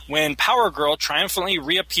in when Power Girl triumphantly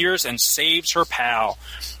reappears and saves her pal.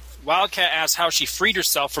 Wildcat asks how she freed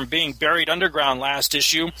herself from being buried underground last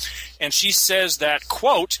issue, and she says that,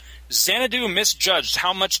 quote, Xanadu misjudged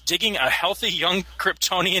how much digging a healthy young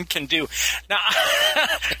Kryptonian can do. Now,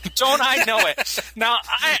 don't I know it? Now,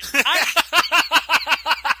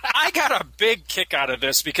 I got a big kick out of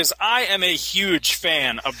this because I am a huge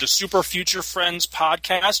fan of the Super Future Friends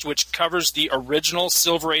podcast, which covers the original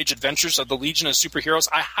Silver Age adventures of the Legion of Superheroes.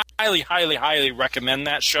 I highly, highly, highly recommend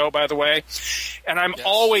that show, by the way. And I'm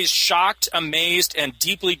always shocked, amazed, and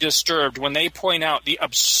deeply disturbed when they point out the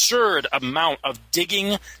absurd amount of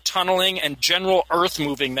digging, tunneling, and general earth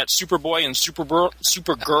moving that Superboy and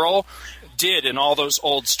Supergirl did in all those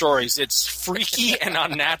old stories. It's freaky and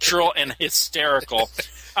unnatural and hysterical.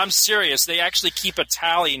 I'm serious. They actually keep a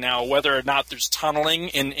tally now whether or not there's tunneling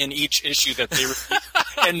in each issue that they repeat.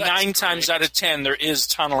 And 9 times out of 10, there is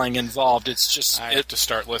tunneling involved. It's just I have to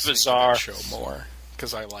start listening bizarre. to that show more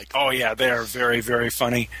because I like them. Oh, yeah, they are very, very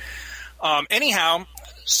funny. Anyhow,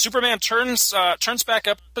 Superman turns back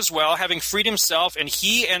up as well, having freed himself, and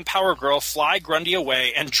he and Power Girl fly Grundy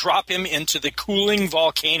away and drop him into the cooling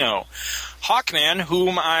volcano. Hawkman,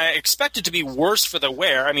 whom I expected to be worse for the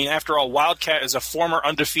wear, I mean, after all, Wildcat is a former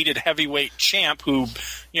undefeated heavyweight champ who,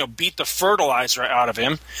 beat the fertilizer out of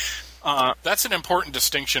him. That's an important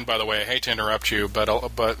distinction, by the way. I hate to interrupt you,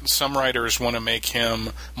 but some writers want to make him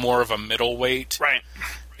more of a middleweight. Right.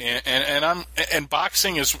 And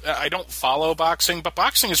boxing is, I don't follow boxing, but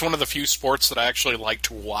boxing is one of the few sports that I actually like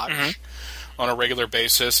to watch on a regular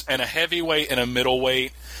basis. And a heavyweight and a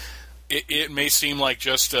middleweight, it may seem like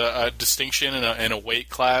just a distinction in a weight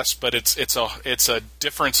class, but it's a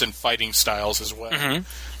difference in fighting styles as well.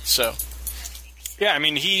 So, yeah, I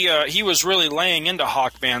mean he was really laying into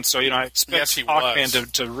Hawkman, so I expect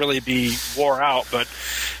Hawkman to really be wore out, but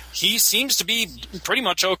he seems to be pretty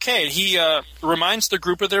much okay. He reminds the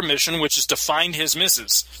group of their mission, which is to find his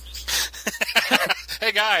missus.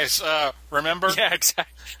 Hey guys, remember? Yeah,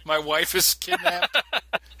 exactly. My wife is kidnapped.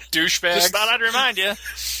 Douchebags. Just thought I'd remind you.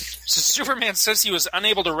 So Superman says he was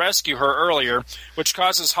unable to rescue her earlier, which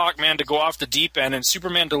causes Hawkman to go off the deep end, and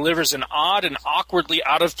Superman delivers an odd and awkwardly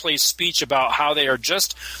out-of-place speech about how they are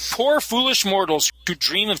just poor, foolish mortals who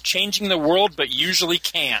dream of changing the world but usually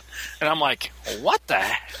can't. And I'm like, what the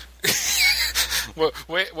heck?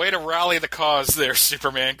 Way to rally the cause there,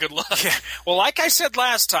 Superman. Good luck. Yeah. Well, like I said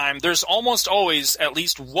last time, there's almost always at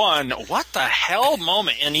least one what the hell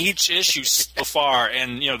moment in each issue so far,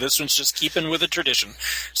 and this one's just keeping with the tradition.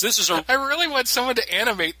 So this is I really want someone to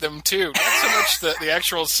animate them too, not so much the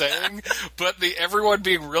actual saying, but everyone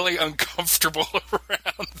being really uncomfortable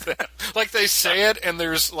around them. Like they say it, and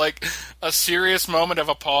there's like a serious moment of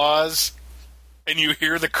a pause. And you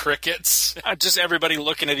hear the crickets. Just everybody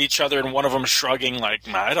looking at each other and one of them shrugging like,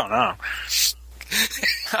 I don't know.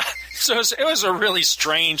 So it was a really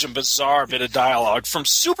strange and bizarre bit of dialogue from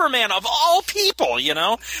Superman of all people,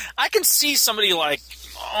 I can see somebody like,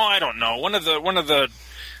 I don't know, one of the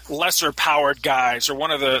lesser powered guys or one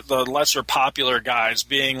of the lesser popular guys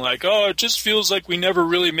being like, it just feels like we never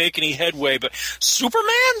really make any headway. But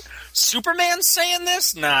Superman saying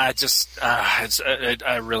this? Nah,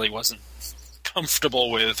 I really wasn't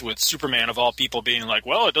comfortable with Superman of all people being like,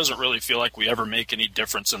 well, it doesn't really feel like we ever make any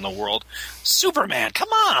difference in the world. Superman, come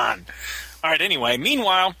on! All right, anyway,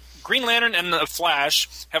 meanwhile, Green Lantern and the Flash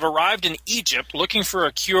have arrived in Egypt looking for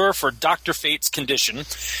a cure for Dr. Fate's condition.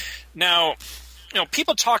 Now,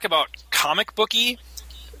 people talk about comic booky.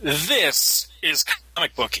 This is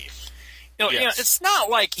comic booky. It's not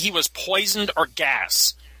like he was poisoned or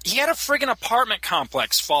gas. He had a friggin' apartment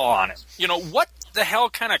complex fall on him. What the hell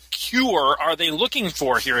kind of cure are they looking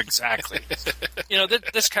for here exactly?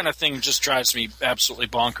 This kind of thing just drives me absolutely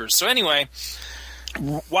bonkers. So anyway,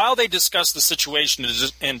 while they discuss the situation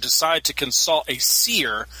and decide to consult a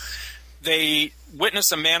seer, they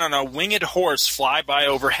witness a man on a winged horse fly by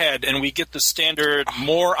overhead, and we get the standard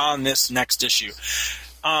more on this next issue.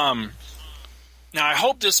 Now, I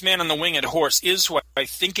hope this man on the winged horse is who I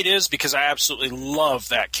think it is, because I absolutely love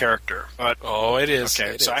that character. But it is.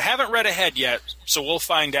 Okay, it so is. I haven't read ahead yet, so we'll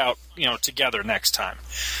find out, together next time.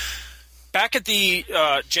 Back at the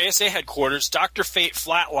JSA headquarters, Dr. Fate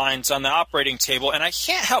flatlines on the operating table, and I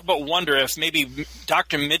can't help but wonder if maybe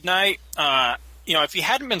Dr. Midnight, if he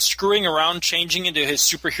hadn't been screwing around changing into his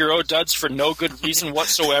superhero duds for no good reason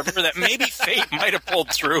whatsoever, that maybe Fate might have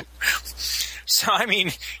pulled through. So,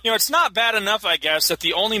 it's not bad enough, I guess, that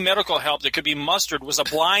the only medical help that could be mustered was a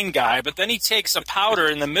blind guy, but then he takes a powder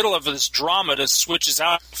in the middle of this drama to switch his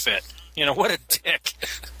outfit. What a dick.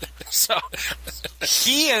 So,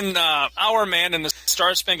 he and Our Man and the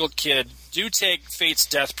Star-Spangled Kid do take Fate's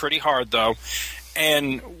death pretty hard, though.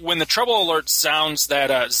 And when the trouble alert sounds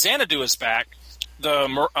that Xanadu is back, the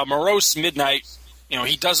morose Midnight,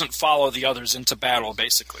 he doesn't follow the others into battle,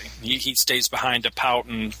 basically. He stays behind to pout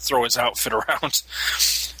and throw his outfit around.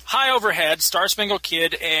 High overhead, Star-Spangled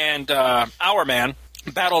Kid and Our Man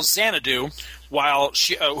battle Xanadu,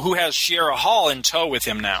 who has Shiera Hall in tow with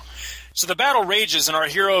him now. So the battle rages, and our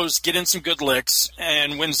heroes get in some good licks,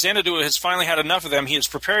 and when Xanadu has finally had enough of them, he is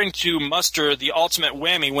preparing to muster the ultimate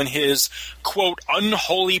whammy when his, quote,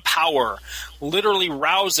 unholy power literally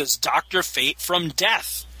rouses Dr. Fate from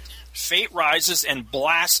death. Fate rises and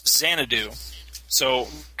blasts Xanadu. So,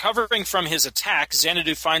 covering from his attack,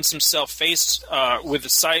 Xanadu finds himself faced with a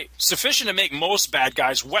sight sufficient to make most bad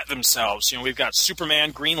guys wet themselves. We've got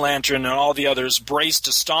Superman, Green Lantern, and all the others braced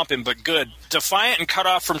to stomp him, but good. Defiant and cut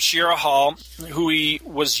off from Shiera Hall, who he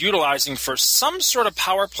was utilizing for some sort of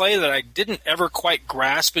power play that I didn't ever quite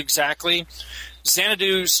grasp exactly,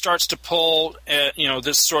 Xanadu starts to pull,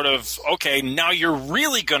 this sort of, okay, now you're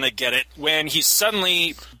really going to get it, when he's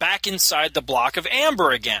suddenly back inside the block of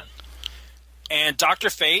amber again. And Dr.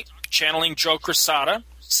 Fate, channeling Joe Quesada,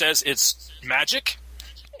 says it's magic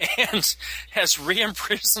and has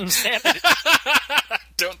re-imprisoned Xanadu.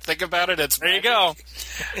 Don't think about it, it's there. You go.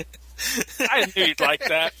 I knew you'd like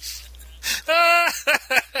that.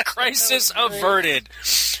 Crisis averted.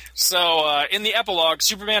 So, in the epilogue,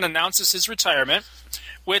 Superman announces his retirement,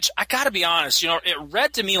 which, I gotta be honest, it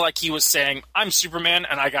read to me like he was saying, I'm Superman,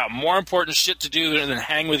 and I got more important shit to do than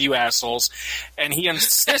hang with you assholes. And he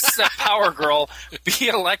insists that Power Girl be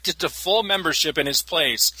elected to full membership in his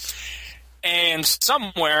place. And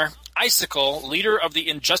somewhere, Icicle, leader of the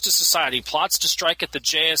Injustice Society, plots to strike at the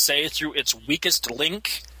JSA through its weakest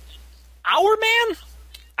link. Our Man?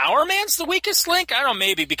 Our Man's the weakest link? I don't know,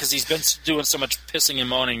 maybe because he's been doing so much pissing and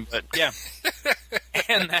moaning, but yeah.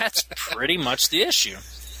 And that's pretty much the issue.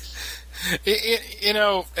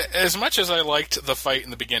 As much as I liked the fight in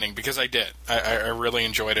the beginning, because I did, I really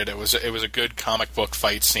enjoyed it. It was a good comic book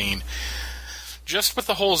fight scene. Just with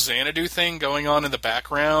the whole Xanadu thing going on in the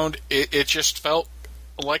background, it just felt,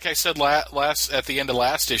 like I said last at the end of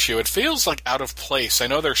last issue, it feels like out of place. I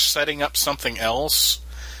know they're setting up something else,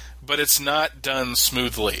 but it's not done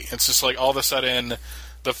smoothly. It's just like all of a sudden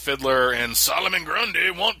the Fiddler and Solomon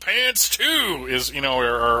Grundy want pants too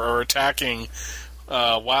are attacking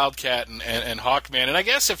Wildcat and Hawkman. And I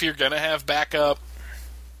guess if you're going to have backup,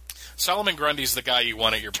 Solomon Grundy's the guy you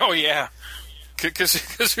want at your point. Oh, yeah.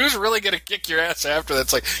 Because who's really going to kick your ass after that?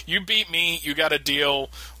 It's like, you beat me, you got to deal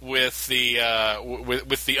with the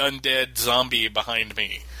with the undead zombie behind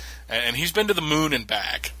me. And he's been to the moon and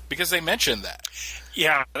back, because they mentioned that.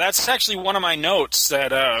 Yeah, that's actually one of my notes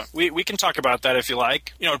that we can talk about that if you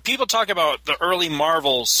like. You know, people talk about the early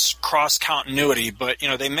Marvel's cross-continuity, but, you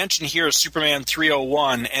know, they mention here Superman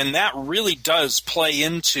 301, and that really does play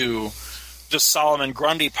into the Solomon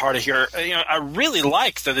Grundy part of here. You know, I really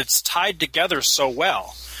like that it's tied together so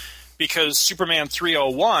well, because Superman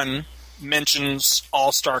 301 mentions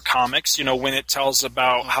All-Star Comics, you know, when it tells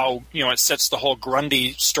about how, you know, it sets the whole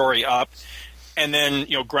Grundy story up. And then,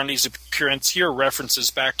 you know, Grundy's appearance here references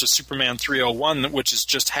back to Superman 301, which has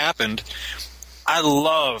just happened. I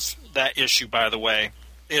love that issue, by the way.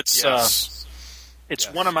 It's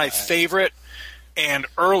one of my favorite and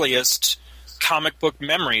earliest comic book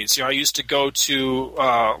memories. You know, I used to go to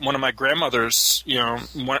one of my grandmother's, you know,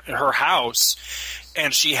 her house,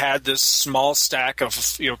 and she had this small stack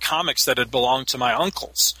of, you know, comics that had belonged to my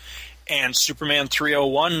uncles. And Superman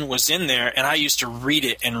 301 was in there, and I used to read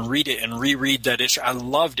it and reread that issue. I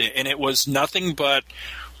loved it, and it was nothing but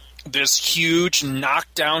this huge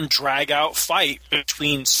knockdown, drag-out fight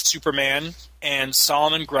between Superman and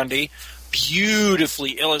Solomon Grundy,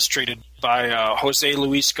 beautifully illustrated by Jose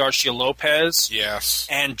Luis Garcia Lopez. Yes.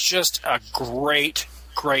 And just a great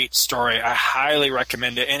story. I highly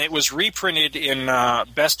recommend it. And it was reprinted in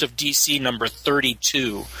Best of DC number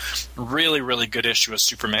 32. Really, really good issue of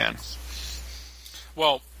Superman.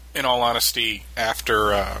 Well, in all honesty,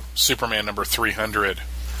 after Superman number 300,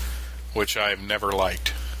 which I've never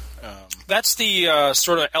liked. That's the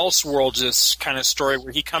sort of Elseworlds kind of story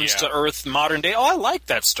where he comes to Earth modern day. Oh, I like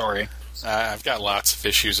that story. I've got lots of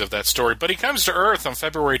issues of that story. But he comes to Earth on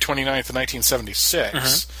February 29th of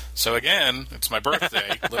 1976. So again, it's my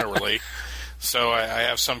birthday, literally. So I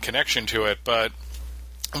have some connection to it, but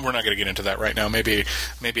we're not going to get into that right now. Maybe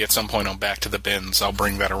at some point on Back to the Bins, I'll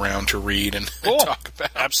bring that around to read and talk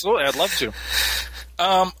about. Absolutely, I'd love to.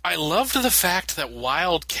 I loved the fact that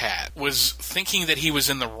Wildcat was thinking that he was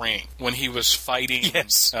in the ring when he was fighting,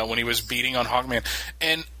 when he was beating on Hawkman.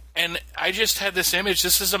 And I just had this image.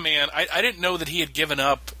 This is a man. I didn't know that he had given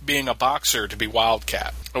up being a boxer to be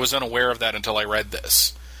Wildcat. I was unaware of that until I read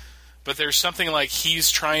this. But there's something like he's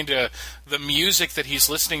trying to... The music that he's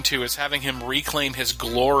listening to is having him reclaim his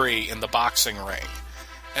glory in the boxing ring.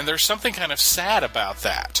 And there's something kind of sad about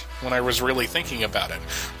that when I was really thinking about it.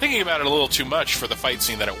 Thinking about it a little too much for the fight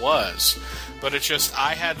scene that it was. But it's just,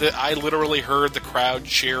 I literally heard the crowd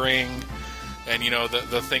cheering, and, you know,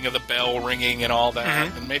 the thing of the bell ringing and all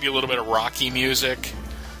that, and maybe a little bit of Rocky music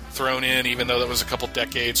thrown in, even though that was a couple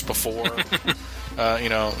decades before. You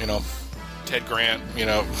know, Ted Grant, you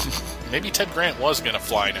know, maybe Ted Grant was going to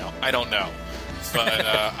fly now. I don't know. But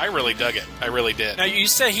I really dug it. I really did. Now, you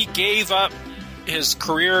said he gave up his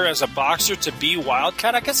career as a boxer to be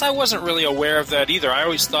Wildcat. I guess I wasn't really aware of that either. I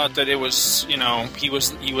always thought that it was, you know, he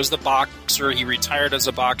was the boxer. He retired as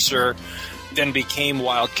a boxer, then became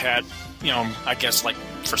Wildcat, you know, I guess like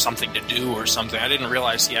for something to do or something. I didn't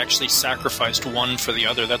realize he actually sacrificed one for the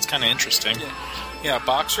other. That's kind of interesting. Yeah,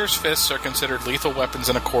 boxers' fists are considered lethal weapons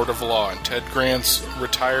in a court of law, and Ted Grant's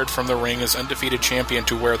retired from the ring as undefeated champion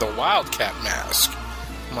to wear the Wildcat mask.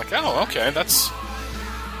 I'm like, oh, okay, that's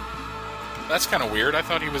kind of weird. I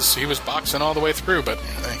thought he was boxing all the way through, but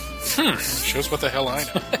shows what the hell I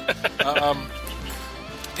know.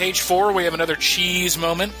 Page 4, we have another cheese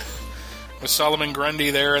moment with Solomon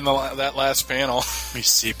Grundy there in that last panel. Let me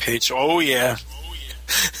see, page. Oh, yeah.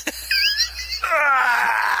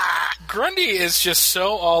 Grundy is just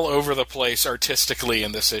so all over the place artistically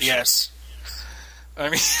in this issue. Yes. I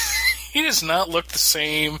mean, he does not look the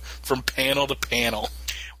same from panel to panel.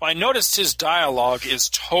 Well, I noticed his dialogue is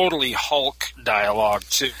totally Hulk dialogue,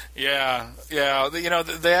 too. Yeah. You know,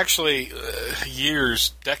 they actually,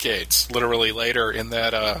 decades, literally later in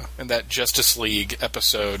that Justice League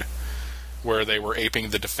episode where they were aping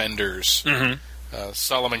the Defenders,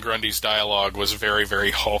 Solomon Grundy's dialogue was very,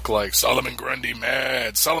 very Hulk-like. Solomon Grundy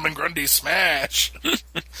mad. Solomon Grundy smash.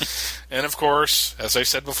 And, of course, as I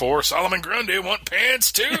said before, Solomon Grundy want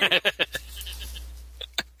pants, too.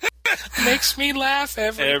 Makes me laugh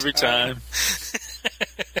every time.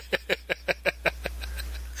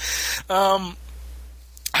 I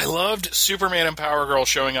loved Superman and Power Girl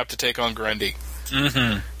showing up to take on Grundy.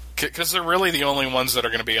 Because they're really the only ones that are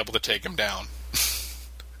going to be able to take him down.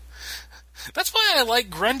 That's why I like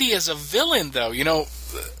Grundy as a villain, though. You know,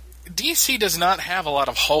 DC does not have a lot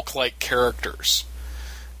of Hulk-like characters.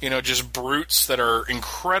 just brutes that are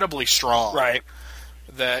incredibly strong. Right.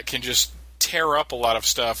 That can just tear up a lot of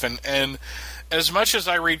stuff. And as much as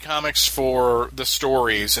I read comics for the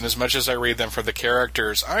stories, and as much as I read them for the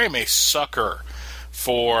characters, I am a sucker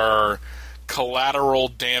for collateral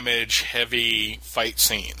damage heavy fight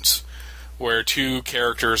scenes where two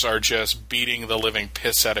characters are just beating the living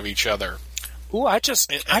piss out of each other. Ooh, I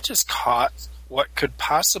just caught what could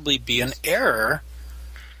possibly be an error.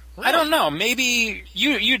 Really? I don't know. Maybe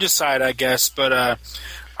you decide, I guess. But all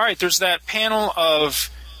right, there's that panel of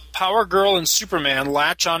Power Girl and Superman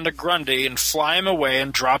latch onto Grundy and fly him away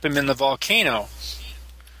and drop him in the volcano.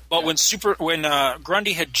 But when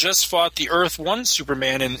Grundy had just fought the Earth 1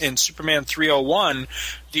 Superman in Superman 301,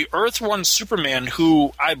 the Earth 1 Superman,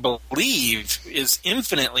 who I believe is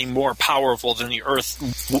infinitely more powerful than the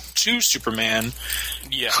Earth 2 Superman,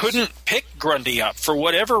 couldn't pick Grundy up for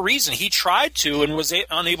whatever reason. He tried to and was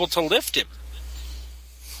unable to lift him.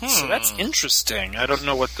 So that's interesting. I don't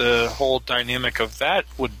know what the whole dynamic of that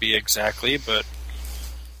would be exactly, but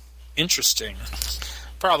interesting.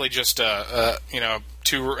 Probably just a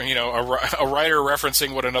writer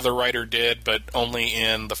referencing what another writer did, but only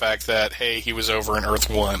in the fact that, hey, he was over in Earth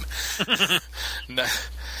 1.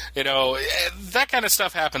 That kind of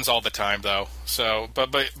stuff happens all the time, though. So,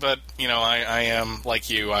 but I am like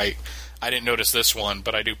you. I didn't notice this one,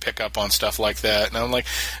 but I do pick up on stuff like that, and I'm like,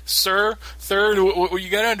 sir, third, what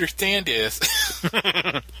you got to understand is,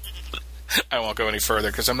 I won't go any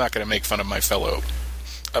further because I'm not going to make fun of my fellow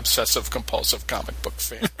obsessive-compulsive comic book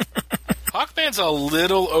fan. Hawkman's a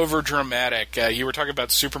little overdramatic. You were talking about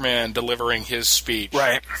Superman delivering his speech.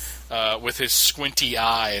 Right. With his squinty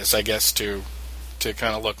eyes, I guess, to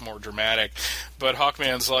kind of look more dramatic. But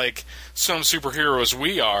Hawkman's like, some superheroes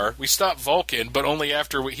we are. We stop Vulcan, but only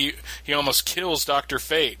after he almost kills Dr.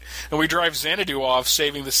 Fate. And we drive Xanadu off,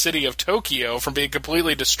 saving the city of Tokyo from being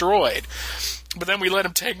completely destroyed. But then we let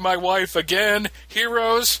him take my wife again.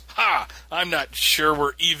 Heroes? Ha! I'm not sure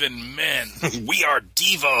we're even men. We are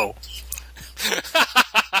Devo.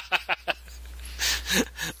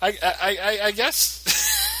 I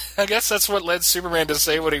guess that's what led Superman to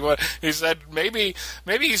say what he wanted. He said maybe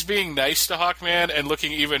he's being nice to Hawkman and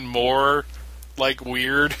looking even more like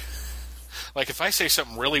weird. Like if I say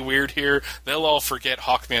something really weird here, they'll all forget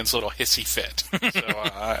Hawkman's little hissy fit.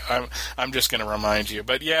 So I'm just going to remind you.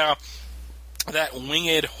 But yeah. That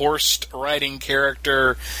winged horse-riding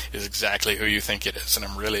character is exactly who you think it is, and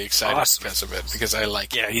I'm really excited because of it, because I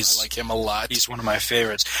like him. I like him a lot. He's one of my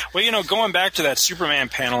favorites. Well, going back to that Superman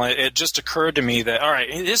panel, it just occurred to me that, all right,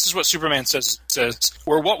 this is what Superman says,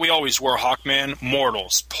 we're what we always were, Hawkman,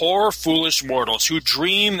 mortals. Poor, foolish mortals who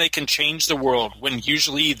dream they can change the world when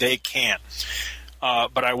usually they can't.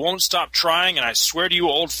 But I won't stop trying, and I swear to you,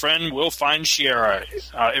 old friend, we'll find Shiera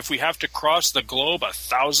if we have to cross the globe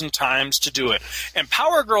 1,000 times to do it. And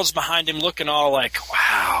Power Girl's behind him looking all like,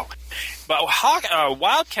 wow. But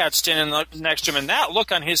Wildcat's standing next to him, and that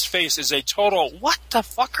look on his face is a total, what the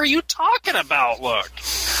fuck are you talking about look.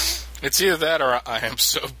 It's either that or I am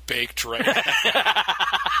so baked right now.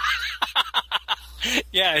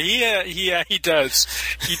 Yeah, he does.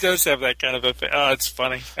 He does have that kind of a. Oh, it's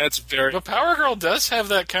funny. That's very. But Power Girl does have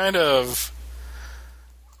that kind of.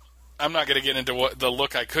 I'm not going to get into what the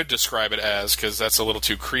look I could describe it as because that's a little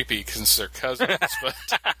too creepy since they're cousins. But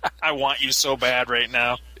I want you so bad right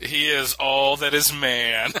now. He is all that is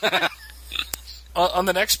man. On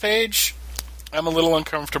the next page, I'm a little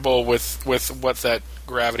uncomfortable with what that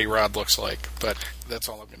gravity rod looks like, but that's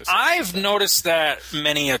all I'm going to say. I've noticed that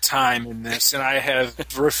many a time in this, and I have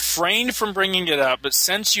refrained from bringing it up, but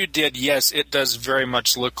since you did, yes, it does very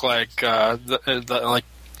much look like like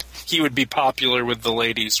he would be popular with the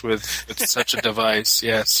ladies with such a device,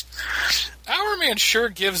 yes. Our man sure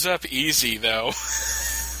gives up easy, though.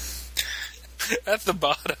 At the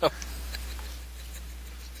bottom.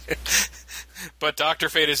 But Dr.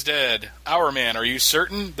 Fate is dead. Our man, are you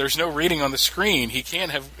certain? There's no reading on the screen. He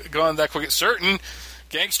can't have gone that quick. Certain?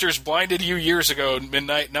 Gangsters blinded you years ago,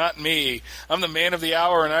 Midnight, not me. I'm the man of the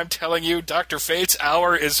hour, and I'm telling you, Dr. Fate's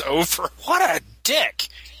hour is over. What a dick.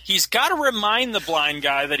 He's got to remind the blind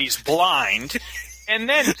guy that he's blind, and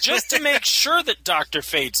then just to make sure that Dr.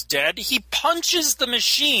 Fate's dead, he punches the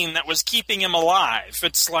machine that was keeping him alive.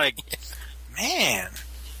 It's like, man...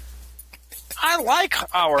 I like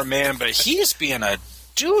our man, but he's being a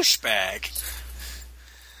douchebag.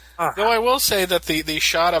 Though I will say that the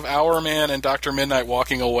shot of our man and Dr. Midnight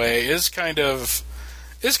walking away is kind of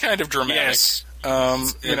dramatic. Yes.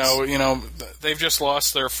 You know, they've just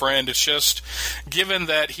lost their friend. It's just given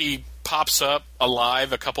that he pops up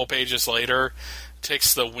alive a couple pages later,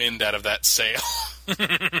 takes the wind out of that sail.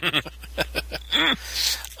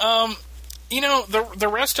 The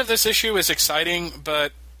rest of this issue is exciting,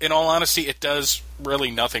 but in all honesty, it does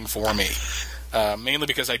really nothing for me. Mainly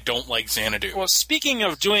because I don't like Xanadu. Well, speaking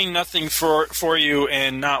of doing nothing for you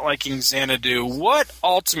and not liking Xanadu, what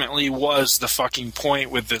ultimately was the fucking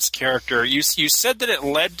point with this character? You said that it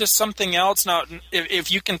led to something else. Now,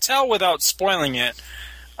 if you can tell without spoiling it,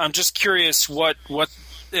 I'm just curious what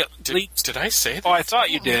did I say that? Oh, I thought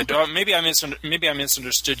you did. Maybe I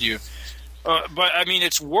misunderstood you. But, I mean,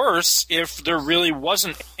 it's worse if there really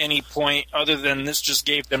wasn't any point other than this just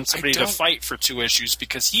gave them somebody to fight for 2 issues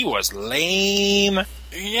because he was lame.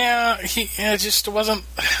 Yeah, it just wasn't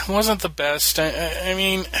the best. I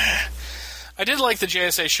mean, I did like the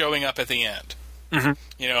JSA showing up at the end. Mm-hmm.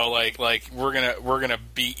 You know, like we're gonna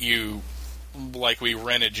beat you like we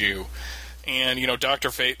rented you. And, Dr.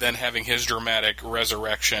 Fate then having his dramatic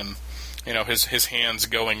resurrection. His hands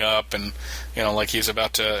going up and, like he's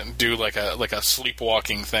about to do like a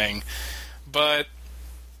sleepwalking thing. But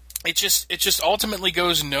it just ultimately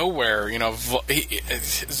goes nowhere.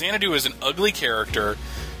 Xanadu is an ugly character.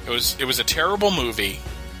 It was a terrible movie.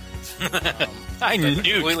 I knew.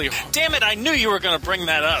 Damn it! I knew you were going to bring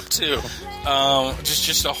that up too.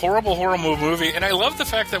 Just a horrible movie. And I love the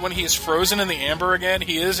fact that when he's frozen in the amber again,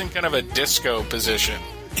 he is in kind of a disco position.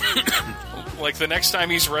 Like, the next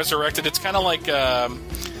time he's resurrected, it's kind of like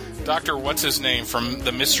Dr. What's-His-Name from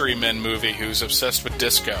the Mystery Men movie, who's obsessed with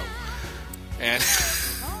disco. And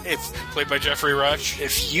played by Jeffrey Rush.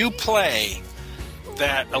 If you play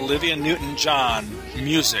that Olivia Newton-John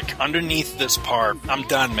music underneath this part, I'm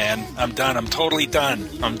done, man. I'm done. I'm totally done.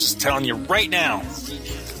 I'm just telling you right now.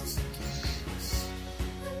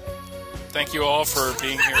 Thank you all for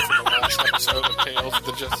being here for the last episode of Tales of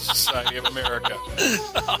the Justice Society of America.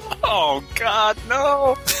 Oh, God,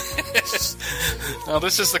 no. Now,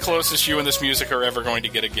 this is the closest you and this music are ever going to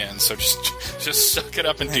get again, so just suck it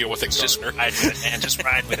up and deal with it, Just ride with it, man. Just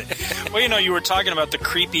ride with it. Well, you were talking about the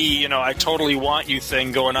creepy, I totally want you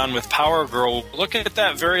thing going on with Power Girl. Look at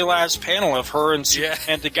that very last panel of her and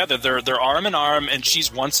Superman together. They're arm in arm, and she's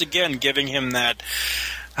once again giving him that...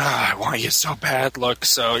 I want you so bad look.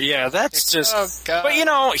 So, yeah, that's just... Oh, God. But,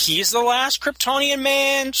 he's the last Kryptonian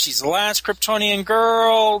man. She's the last Kryptonian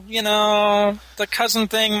girl. The cousin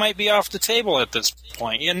thing might be off the table at this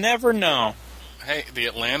point. You never know. Hey, the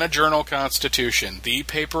Atlanta Journal-Constitution, the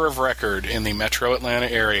paper of record in the metro Atlanta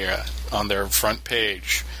area, on their front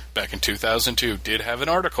page back in 2002, did have an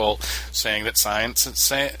article saying that scientists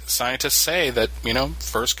say that,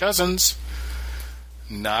 first cousins...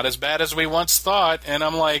 not as bad as we once thought. And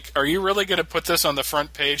I'm like, are you really going to put this on the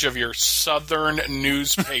front page of your Southern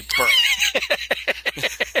newspaper?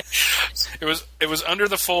 It was under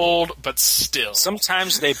the fold, but still.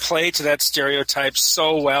 Sometimes they play to that stereotype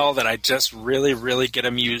so well that I just really, really get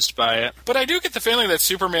amused by it. But I do get the feeling that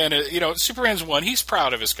Superman, Superman's one, he's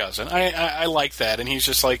proud of his cousin. I like that. And he's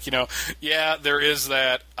just like, yeah, there is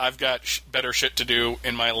that. I've got better shit to do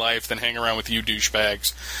in my life than hang around with you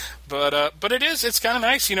douchebags. But it's kind of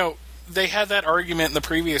nice, they had that argument in the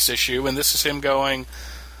previous issue, and this is him going,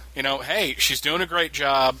 hey, she's doing a great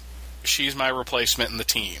job, she's my replacement in the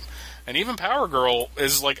team. And even Power Girl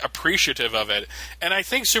is, appreciative of it. And I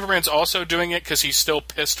think Superman's also doing it because he's still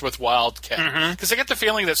pissed with Wildcat. Because I get the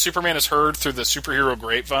feeling that Superman has heard through the superhero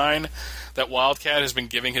grapevine that Wildcat has been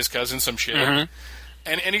giving his cousin some shit.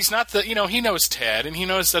 And he's not he knows Ted, and he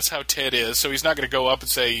knows that's how Ted is, so he's not going to go up and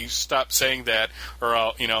say, stop saying that, or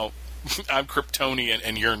I'll, I'm Kryptonian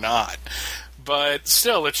and you're not. But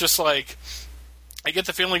still, it's just like, I get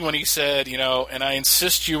the feeling when he said, and I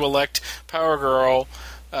insist you elect Power Girl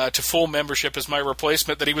to full membership as my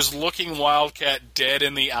replacement, that he was looking Wildcat dead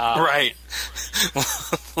in the eye. Right.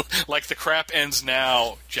 Like the crap ends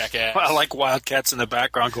now, jackass. I like Wildcat's in the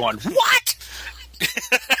background going, what?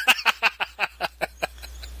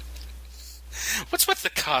 What's with the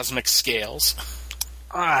cosmic scales?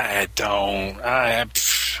 I don't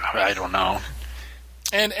know.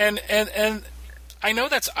 And I know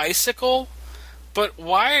that's Icicle, but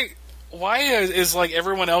why is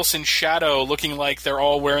everyone else in shadow looking like they're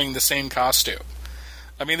all wearing the same costume?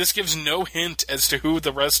 I mean, this gives no hint as to who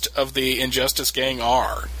the rest of the Injustice gang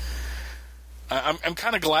are. I'm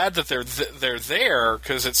kind of glad that they're there,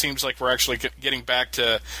 because it seems like we're actually getting back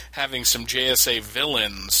to having some JSA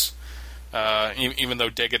villains. Even though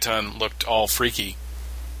Degaton looked all freaky.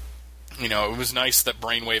 It was nice that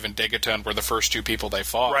Brainwave and Degaton were the first 2 people they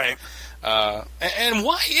fought. Right. And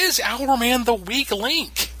why is Hourman the weak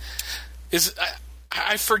link?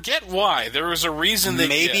 I forget why. There was a reason they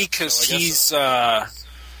maybe because he's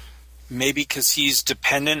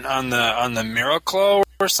dependent on the Miraclo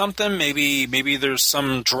or or something. Maybe there's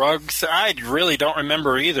some drug. I really don't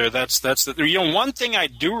remember either. That's one thing I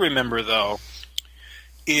do remember though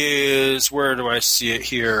is, where do I see it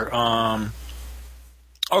here?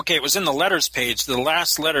 Okay, it was in the letters page. The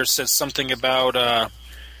last letter says something about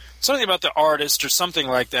the artist or something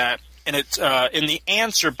like that. And it in the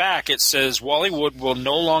answer back, it says Wally Wood will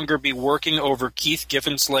no longer be working over Keith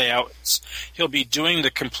Giffen's layouts. He'll be doing the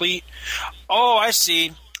complete. Oh, I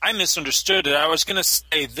see. I misunderstood it. I was going to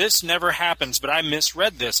say this never happens, but I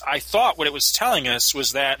misread this. I thought what it was telling us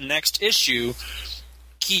was that next issue,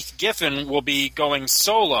 Keith Giffen will be going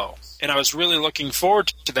solo. And I was really looking forward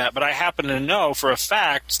to that, but I happen to know for a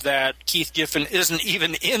fact that Keith Giffen isn't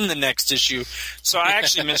even in the next issue. So I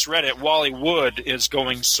actually misread it. Wally Wood is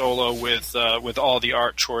going solo with all the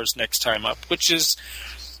art chores next time up,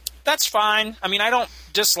 that's fine. I mean, I don't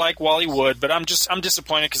dislike Wally Wood, but I'm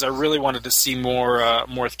disappointed because I really wanted to see more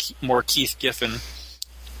Keith Giffen.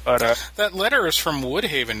 But that letter is from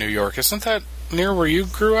Woodhaven, New York. Isn't that near where you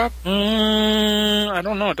grew up? I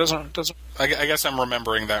don't know. It doesn't. I guess I'm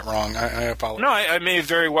remembering that wrong. I apologize. No, I may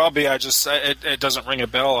very well be. It doesn't ring a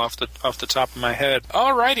bell off the top of my head.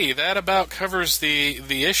 Alrighty, that about covers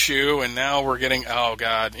the issue, and now we're getting. Oh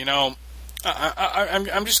God,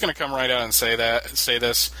 I'm just going to come right out and say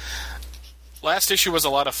this. Last issue was a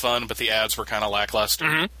lot of fun, but the ads were kind of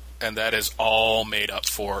lackluster, and that is all made up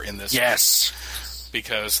for in this. Yes.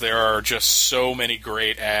 Because there are just so many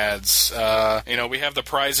great ads. We have the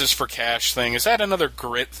prizes for cash thing. Is that another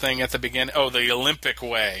grit thing at the beginning? Oh, the Olympic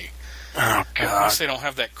way. Oh, God. At least they don't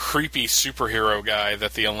have that creepy superhero guy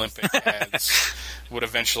that the Olympic ads would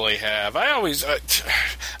eventually have. I always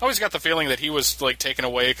got the feeling that he was taken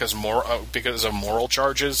away because of moral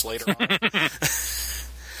charges later on.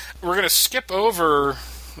 We're going to skip over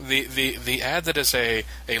the ad that is a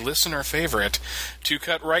listener favorite to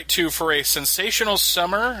cut right to, for a sensational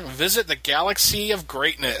summer, visit the Galaxy of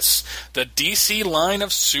Greatness, the DC line of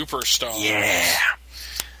superstars. Yeah.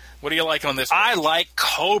 What do you like on this? I like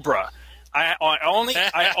Cobra. I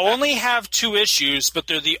only have 2 issues, but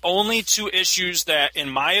they're the only 2 issues that, in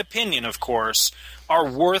my opinion, of course, are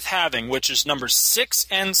worth having, which is number 6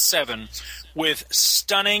 and 7, with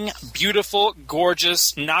stunning, beautiful,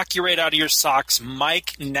 gorgeous, knock you right out of your socks,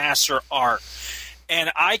 Mike Nasser art.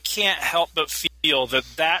 And I can't help but feel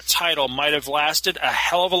that title might have lasted a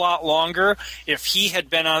hell of a lot longer if he had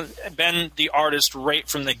been the artist right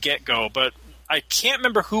from the get-go. But I can't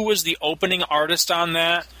remember who was the opening artist on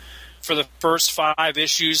that for the first 5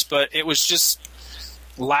 issues, but it was just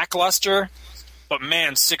lackluster. But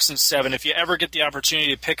man, 6 and 7, if you ever get the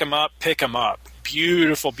opportunity to pick them up, pick them up.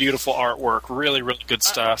 Beautiful, beautiful artwork. Really, really good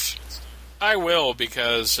stuff. I will,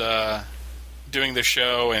 because doing the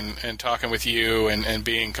show and talking with you and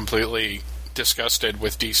being completely disgusted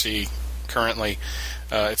with DC currently,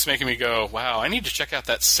 it's making me go, wow, I need to check out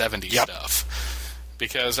that 70s stuff.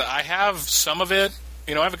 Because I have some of it.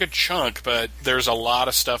 I have a good chunk, but there's a lot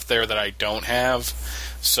of stuff there that I don't have,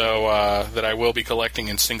 so that I will be collecting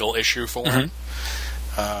in single issue form.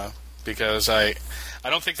 Because I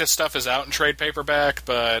don't think this stuff is out in trade paperback,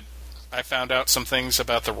 but I found out some things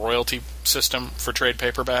about the royalty system for trade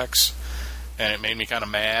paperbacks, and it made me kind of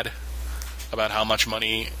mad about how much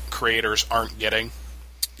money creators aren't getting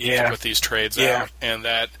with these trades out, and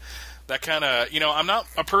that kind of, I'm not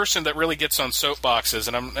a person that really gets on soapboxes,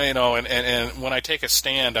 and I'm, and when I take a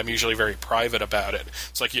stand, I'm usually very private about it.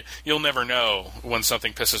 It's like you'll never know when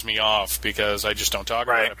something pisses me off because I just don't talk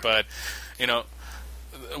about it. But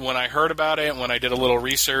when I heard about it, when I did a little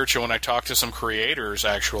research, and when I talked to some creators,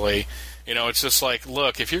 actually, it's just like,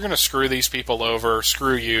 look, if you're going to screw these people over,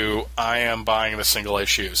 screw you. I am buying the single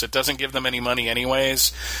issues. It doesn't give them any money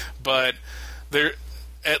anyways, but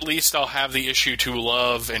at least I'll have the issue to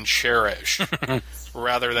love and cherish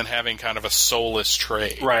rather than having kind of a soulless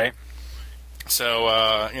trade. Right. So,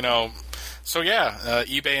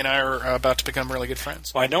 eBay and I are about to become really good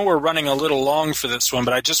friends. Well, I know we're running a little long for this one,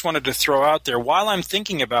 but I just wanted to throw out there, while I'm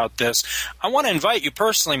thinking about this, I want to invite you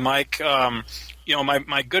personally, Mike.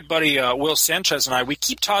 My good buddy Will Sanchez and I, we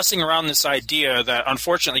keep tossing around this idea that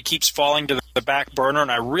unfortunately keeps falling to the back burner,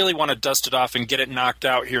 and I really want to dust it off and get it knocked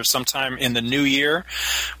out here sometime in the new year,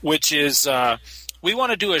 which is we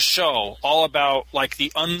want to do a show all about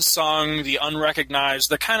the unsung, the unrecognized,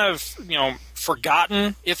 the kind of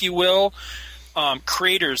forgotten, if you will,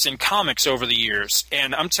 creators in comics over the years.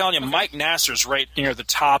 And I'm telling you, Mike Nasser's right near the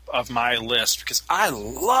top of my list because I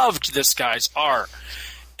loved this guy's art.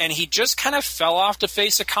 And he just kind of fell off the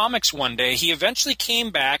face of comics one day. He eventually came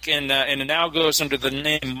back and now goes under the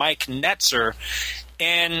name Mike Netzer.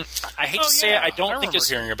 And I hate Oh, to say yeah. it, I don't I think remember his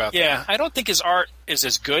hearing about yeah, I don't think his art is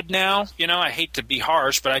as good now. You know, I hate to be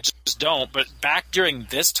harsh, but I just don't. But back during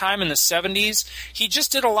this time in the 70s, he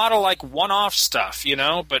just did a lot of like one-off stuff, you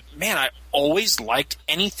know. But man, I always liked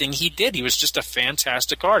anything he did. He was just a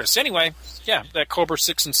fantastic artist. Anyway, yeah, that Cobra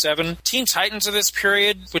 6 and 7. Teen Titans of this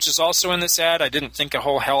period, which is also in this ad, I didn't think a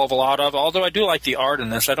whole hell of a lot of, although I do like the art in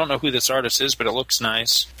this. I don't know who this artist is, but it looks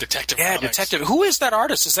nice. Detective Yeah, Comics. Detective. Who is that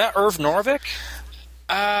artist? Is that Irv Norvik?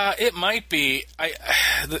 It might be.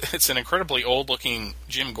 It's an incredibly old-looking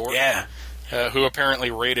Jim Gordon. Yeah. Who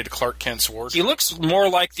apparently raided Clark Kent's wardrobe. He looks more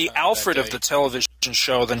like the Alfred that of day. the television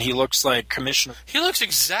show than he looks like Commissioner. He looks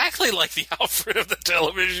exactly like the Alfred of the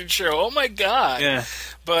television show. Oh my god! Yeah.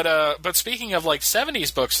 But speaking of like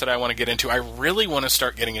 70s books that I want to get into, I really want to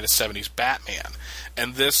start getting into 70s Batman,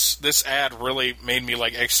 and this ad really made me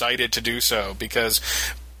like excited to do so because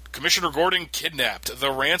Commissioner Gordon kidnapped,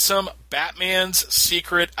 the ransom, Batman's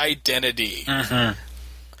secret identity. Mm-hmm.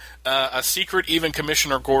 A secret even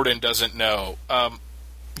Commissioner Gordon doesn't know.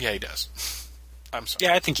 Yeah, he does. I'm sorry.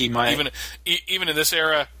 Yeah, I think he might. Even in this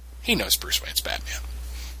era, he knows Bruce Wayne's Batman.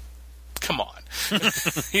 Come on.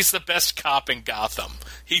 He's the best cop in Gotham.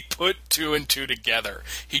 He put 2 and 2 together.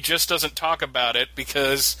 He just doesn't talk about it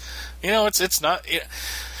because, you know, it's not...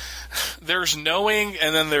 there's knowing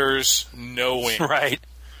and then there's knowing. Right.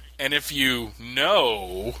 And if you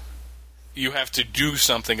know, you have to do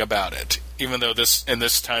something about it. Even though in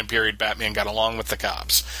this time period, Batman got along with the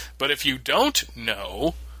cops. But if you don't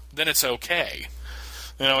know, then it's okay.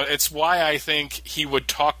 You know, it's why I think he would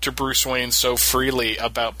talk to Bruce Wayne so freely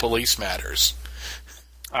about police matters.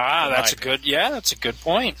 That's a good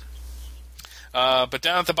point. But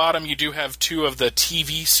down at the bottom, you do have 2 of the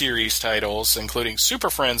TV series titles, including Super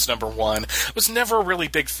Friends #1. I was never a really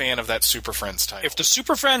big fan of that Super Friends title. If the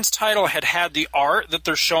Super Friends title had the art that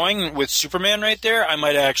they're showing with Superman right there, I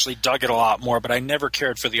might have actually dug it a lot more, but I never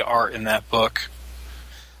cared for the art in that book.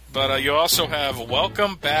 But you also have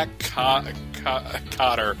Welcome Back Cotter.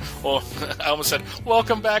 Well, I almost said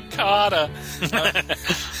Welcome Back Cotta.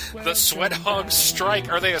 The Sweat Hogs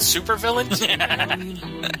Strike. Are they a supervillain?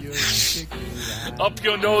 Up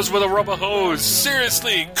your nose with a rubber hose.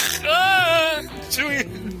 Seriously.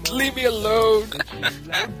 Leave me alone.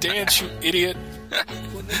 Don't dance, you idiot.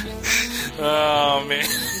 Oh, man.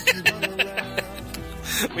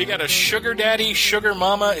 We got a Sugar Daddy, Sugar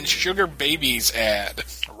Mama, and Sugar Babies ad.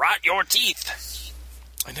 Rot your teeth.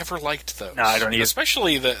 I never liked those. No, I don't either.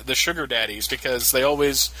 Especially the Sugar Daddies, because they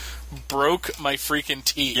always broke my freaking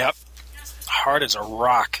teeth. Yep. Hard as a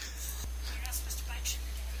rock.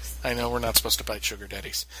 I know we're not supposed to bite Sugar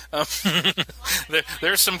Daddies.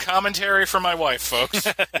 There's some commentary from my wife, folks.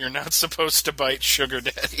 You're not supposed to bite Sugar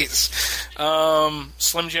Daddies.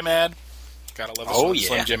 Slim Jim ad. Gotta love the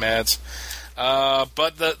Slim Jim ads.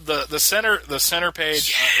 But the center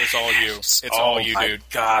page is all you. It's all you, dude.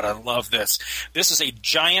 God, I love this. This is a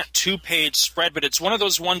giant 2-page spread, but it's one of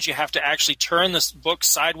those ones you have to actually turn this book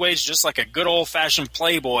sideways, just like a good old-fashioned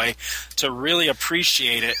Playboy, to really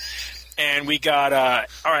appreciate it. And we got,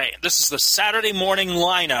 all right, this is the Saturday morning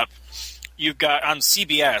lineup. You've got, on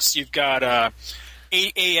CBS, you've got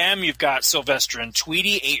 8 a.m., you've got Sylvester and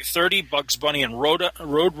Tweety. 8:30, Bugs Bunny and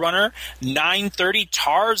Roadrunner. 9:30,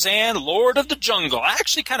 Tarzan, Lord of the Jungle. I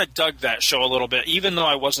actually kind of dug that show a little bit, even though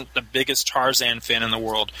I wasn't the biggest Tarzan fan in the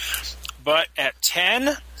world. But at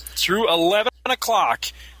 10 through 11 o'clock,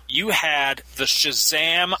 you had the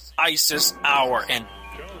Shazam ISIS Hour. And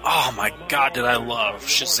oh my God, did I love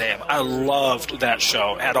Shazam. I loved that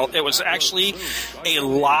show. It was actually a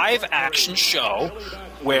live action show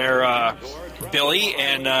where Billy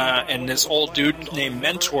and this old dude named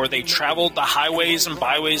Mentor, they traveled the highways and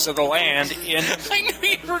byways of the land in... I knew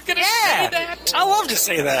you were going to say that. I love to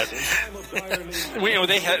say that.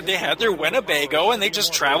 They had their Winnebago, and they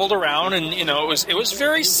just traveled around, and it was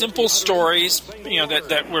very simple stories,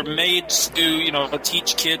 that were made to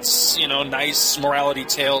teach kids nice morality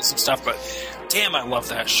tales and stuff. But damn, I love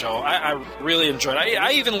that show. I really enjoyed it.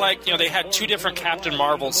 I even liked, they had 2 different Captain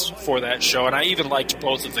Marvels for that show, and I even liked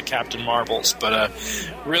both of the Captain Marvels. But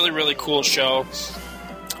really, really cool show.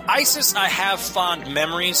 ISIS, I have fond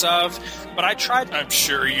memories of, but I tried... I'm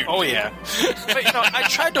sure you... Oh, yeah. But, I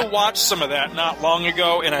tried to watch some of that not long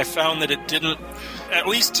ago, and I found that it didn't... At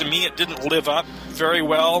least to me, it didn't live up very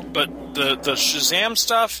well. But the Shazam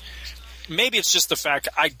stuff... Maybe it's just the fact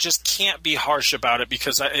I just can't be harsh about it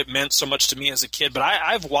because it meant so much to me as a kid. But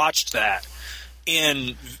I've watched that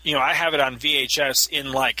I have it on VHS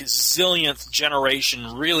in like zillionth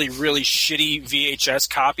generation, really, really shitty VHS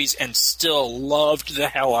copies, and still loved the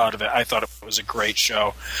hell out of it. I thought it was a great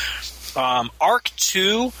show. Arc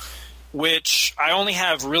 2 which I only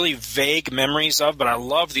have really vague memories of, but I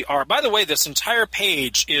love the art. By the way, this entire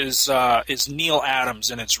page is Neil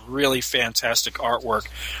Adams, and it's really fantastic artwork.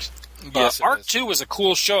 Yes, Arc 2 was a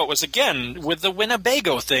cool show. It was, again, with the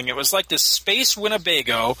Winnebago thing. It was like this space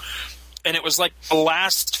Winnebago, and it was like the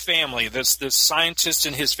last family. This scientist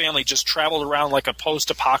and his family just traveled around like a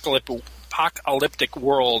post-apocalyptic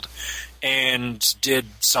world and did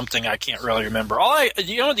something I can't really remember.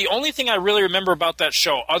 The only thing I really remember about that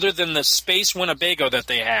show, other than the space Winnebago that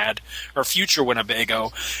they had, or future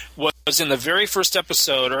Winnebago, was in the very first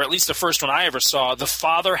episode, or at least the first one I ever saw, the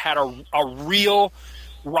father had a real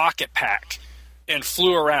rocket pack and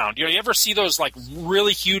flew around. You ever see those like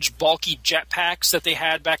really huge bulky jet packs that they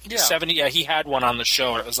had back in the 70s? Yeah, he had one on the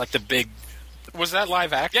show, and it was like the big... Was that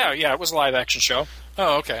live action? Yeah, it was a live action show.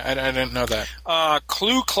 Oh, okay. I didn't know that.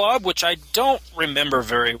 Clue Club, which I don't remember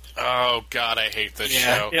very... Oh, God, I hate this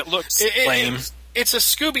show. It looks lame. It's a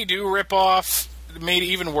Scooby-Doo ripoff, made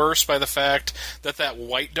even worse by the fact that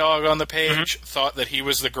white dog on the page thought that he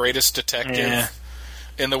was the greatest detective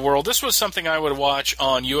in the world. This was something I would watch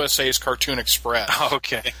on USA's Cartoon Express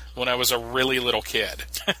when I was a really little kid,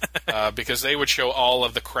 because they would show all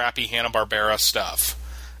of the crappy Hanna-Barbera stuff.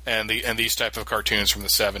 And these type of cartoons from the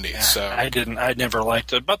 70s. Yeah, so I never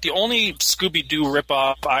liked it. But the only Scooby-Doo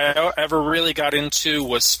ripoff I ever really got into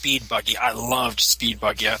was Speed Buggy. I loved Speed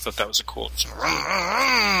Buggy. I thought that was a cool.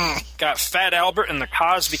 Got Fat Albert and the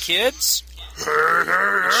Cosby Kids.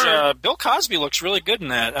 Which, Bill Cosby looks really good in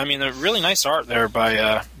that. I mean, a really nice art there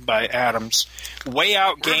by Adams. Way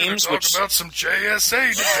Out Games. We're talk about some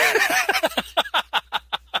JSA today.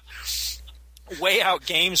 Way Out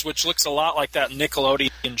Games, which looks a lot like that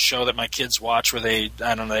Nickelodeon show that my kids watch, where they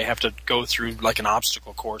have to go through like an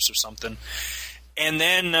obstacle course or something. And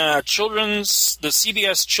then the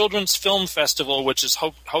CBS Children's Film Festival, which is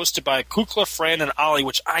hosted by Kukla, Fran, and Ollie,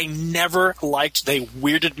 which I never liked. They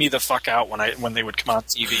weirded me the fuck out when they would come on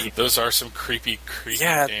TV. Those are some creepy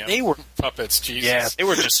damn they were puppets, Jesus. Yeah, they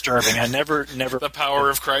were disturbing. I never... The power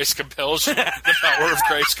of Christ compels you. The power of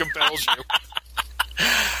Christ compels you.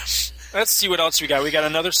 Let's see what else we got. We got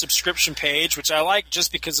another subscription page, which I like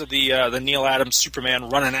just because of the Neil Adams Superman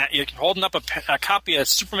running at you, holding up a copy of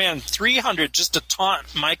Superman 300 just to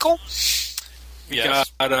taunt Michael.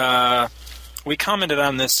 Yes. We commented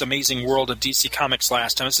on this Amazing World of DC Comics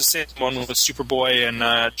last time. It's the same one with Superboy and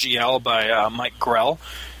GL by Mike Grell.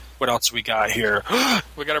 What else we got here?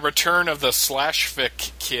 We got a return of the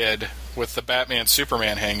Slashfic kid with the Batman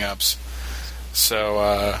Superman hang-ups. So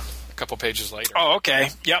a couple pages later. Oh, okay.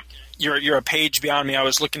 Yep. You're a page beyond me. I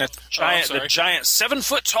was looking at the giant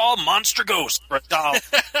 7-foot-tall monster ghost for a doll.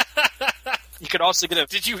 You could also get a...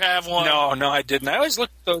 Did you have one? No, I didn't. I always look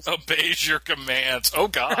at those... Obeys your commands. Oh,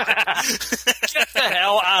 God. Get the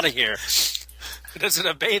hell out of here. Does it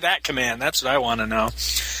obey that command? That's what I want to know.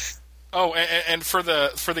 Oh, and for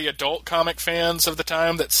the adult comic fans of the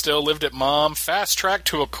time that still lived at Mom, fast track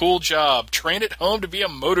to a cool job. Train at home to be a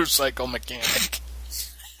motorcycle mechanic.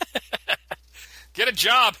 Get a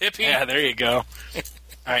job, hippie. Yeah, there you go. All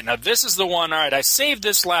right, now this is the one. All right, I saved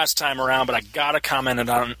this last time around, but I got to comment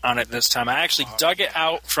on it this time. I actually dug it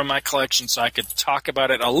out from my collection so I could talk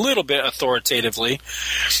about it a little bit authoritatively.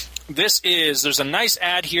 There's a nice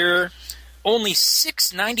ad here. Only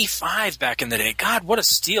 $6.95 back in the day. God, what a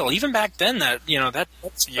steal! Even back then,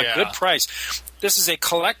 that's a good price. This is a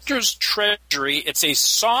collector's treasury. It's a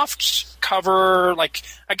soft cover, like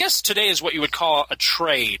I guess today is what you would call a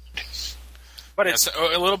trade. But it's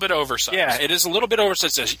a little bit oversized. Yeah, it is a little bit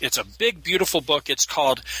oversized. It's a big, beautiful book. It's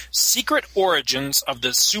called Secret Origins of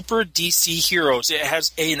the Super DC Heroes. It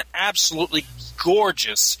has an absolutely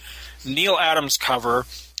gorgeous Neil Adams cover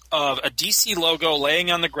of a DC logo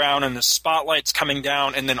laying on the ground and the spotlight's coming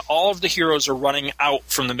down, and then all of the heroes are running out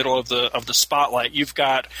from the middle of the spotlight. You've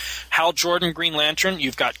got Hal Jordan, Green Lantern.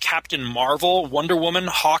 You've got Captain Marvel, Wonder Woman,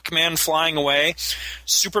 Hawkman flying away,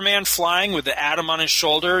 Superman flying with the atom on his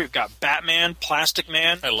shoulder. You've got Batman, Plastic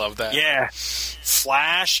Man. I love that. Yeah.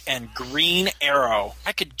 Flash and Green Arrow.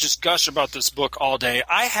 I could just gush about this book all day.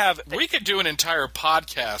 We could do an entire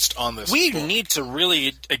podcast on this. We need to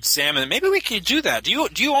really examine it. Maybe we could do that. Do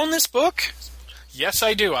you own this book? Yes,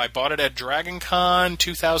 I do. I bought it at DragonCon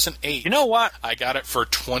 2008. You know what? I got it for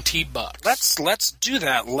 $20. Let's do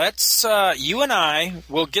that. Let's you and I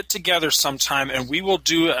will get together sometime and we will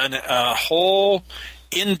do a whole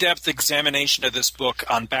in-depth examination of this book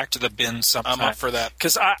on Back to the Bin sometime. I'm up for that.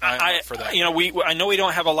 Because I know we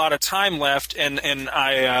don't have a lot of time left, and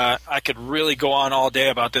I could really go on all day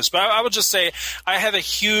about this. But I would just say I have a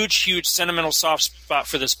huge sentimental soft spot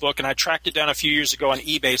for this book, and I tracked it down a few years ago on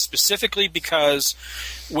eBay specifically because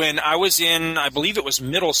when I was in, I believe it was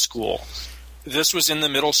middle school. This was in the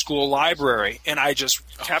middle school library, and I just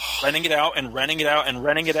kept renting it out and renting it out and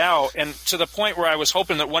renting it out, and to the point where I was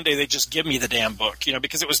hoping that one day they'd just give me the damn book,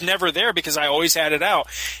 because it was never there because I always had it out.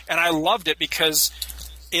 And I loved it because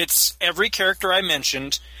it's every character I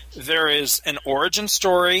mentioned. There is an origin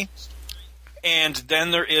story, and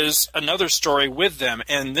then there is another story with them.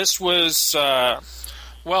 And this was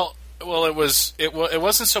well, it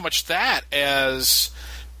wasn't so much that as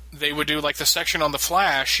they would do like the section on the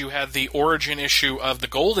Flash. You had the origin issue of the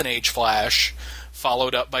Golden Age Flash,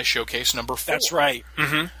 followed up by Showcase number 4. That's right.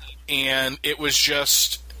 Mm-hmm. And it was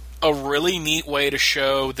just a really neat way to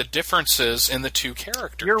show the differences in the two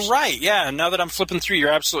characters. You're right. Yeah. Now that I'm flipping through,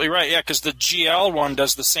 you're absolutely right. Yeah, because the GL one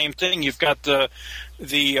does the same thing. You've got the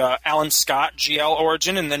Alan Scott GL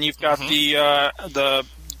origin, and then you've got the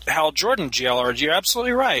Hal Jordan GL origin. You're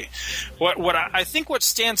absolutely right. What I think what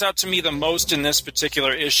stands out to me the most in this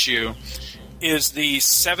particular issue is the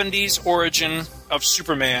 70s origin of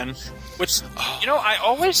Superman, which I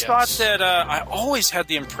always thought that I always had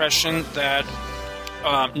the impression that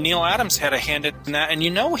Neil Adams had a hand in that, and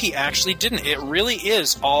he actually didn't. It really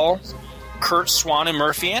is all Kurt Swan and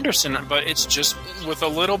Murphy Anderson, but it's just with a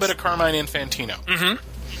little bit of Carmine Infantino. Mm-hmm.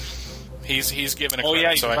 He's given a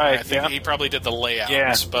credit, so I think he probably did the layouts.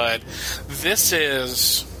 Yeah. But this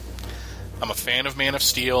is... I'm a fan of Man of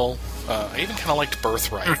Steel. I even kind of liked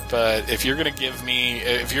Birthright. But if you're going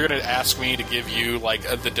to ask me to give you like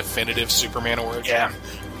the definitive Superman origin,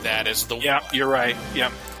 that is the one. Yeah, you're right.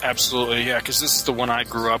 Yeah, absolutely. Yeah, because this is the one I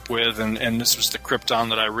grew up with, and this was the Krypton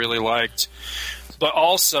that I really liked. But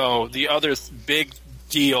also, the other big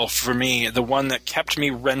deal for me, the one that kept me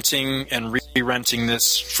renting and re-renting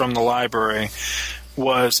this from the library,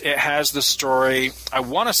 was it has the story. I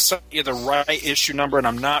want to say the right issue number, and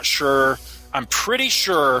I'm not sure. I'm pretty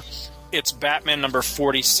sure it's Batman number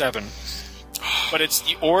 47. But it's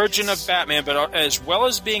the origin of Batman, but as well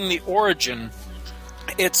as being the origin,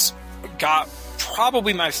 it's got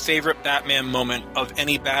probably my favorite Batman moment of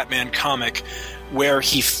any Batman comic, where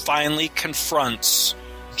he finally confronts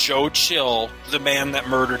Joe Chill, the man that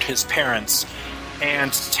murdered his parents,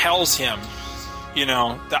 and tells him,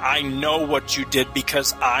 that I know what you did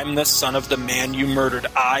because I'm the son of the man you murdered.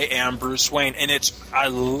 I am Bruce Wayne. And I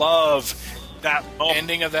love that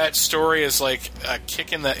ending of that story is like a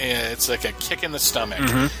kick in it's like a kick in the stomach.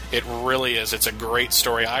 Mm-hmm. It really is. It's a great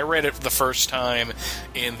story. I read it for the first time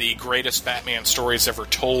in the Greatest Batman Stories Ever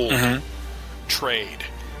Told trade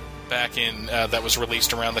back in that was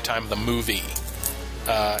released around the time of the movie.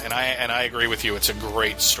 And I agree with you. It's a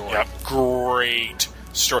great story. Yep. Great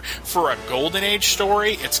story. For a Golden Age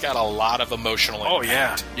story, it's got a lot of emotional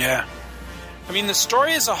impact. Oh, yeah. I mean, the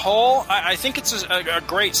story as a whole, I think it's a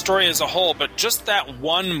great story as a whole, but just that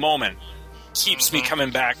one moment keeps me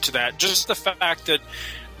coming back to that. Just the fact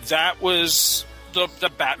that was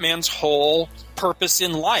the Batman's whole purpose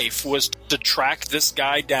in life, was to track this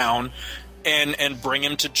guy down and bring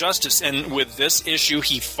him to justice. And with this issue,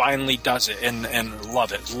 he finally does it, and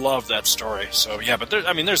love it. Love that story. So, yeah, but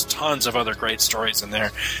there's tons of other great stories in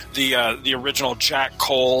there. The original Jack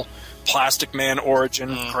Cole Plastic Man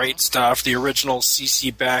origin, great stuff. The original C.C.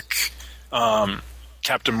 Beck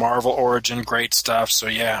Captain Marvel origin, great stuff. So,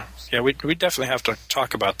 yeah, we definitely have to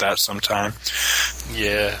talk about that sometime.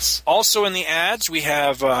 Yes. Also in the ads, we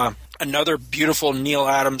have another beautiful Neil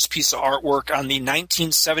Adams piece of artwork on the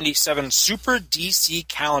 1977 Super DC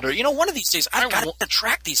calendar. One of these days, I've got to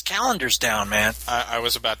track these calendars down, man. I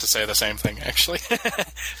was about to say the same thing, actually.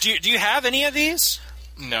 Do you have any of these?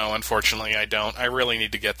 No, unfortunately, I don't. I really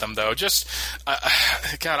need to get them, though. Just,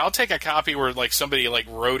 God, I'll take a copy where somebody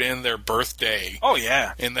wrote in their birthday. Oh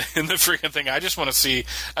yeah, in the freaking thing. I just want to see.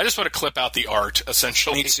 I just want to clip out the art,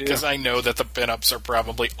 essentially, me too, because I know that the pinups are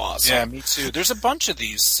probably awesome. Yeah, me too. There's a bunch of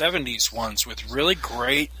these '70s ones with really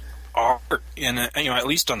great art in it, at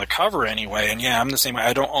least on the cover anyway. And yeah, I'm the same way.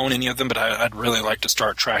 I don't own any of them, but I'd really like to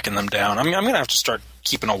start tracking them down. I'm going to have to start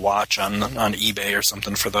keeping a watch on eBay or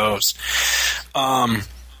something for those.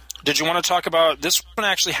 Did you want to talk about this one?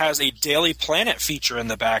 Actually has a Daily Planet feature in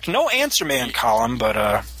the back. No Answer Man column,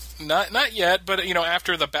 but not yet. But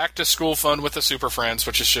after the Back to School Fund with the Super Friends,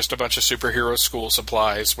 which is just a bunch of superhero school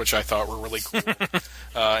supplies, which I thought were really cool,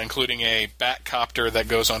 including a Batcopter that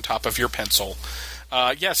goes on top of your pencil.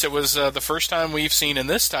 Yes, it was the first time we've seen in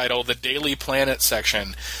this title the Daily Planet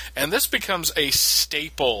section. And this becomes a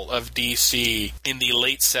staple of DC in the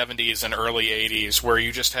late 70s and early 80s, where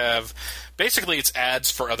you just have, basically it's ads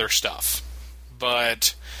for other stuff.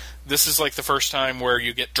 But this is like the first time where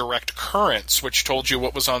you get Direct Currents, which told you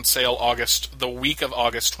what was on sale the week of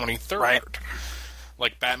August 23rd. Right.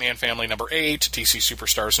 Like Batman Family number 8, DC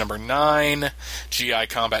Superstars number 9, GI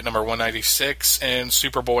Combat number 196, and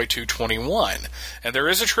Superboy 221. And there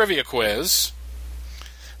is a trivia quiz.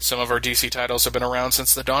 Some of our DC titles have been around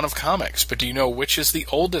since the dawn of comics, but do you know which is the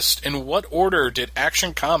oldest? In what order did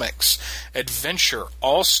Action Comics, Adventure,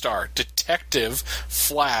 All-Star, Detective,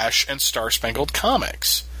 Flash, and Star-Spangled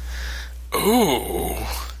Comics? Ooh.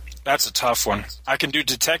 That's a tough one. I can do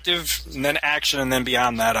Detective, and then Action, and then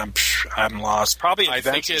beyond that, I'm lost. Probably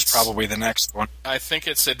Adventure is probably the next one. I think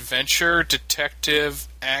it's Adventure, Detective,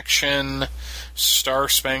 Action,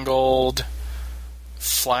 Star-Spangled,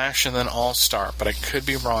 Flash, and then All-Star, but I could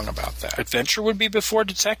be wrong about that. Adventure would be before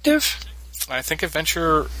Detective? I think it's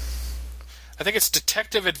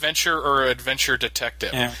Detective Adventure or Adventure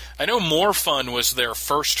Detective. Yeah. I know More Fun was their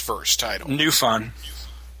first title. New Fun.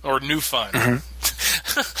 Or New Fun.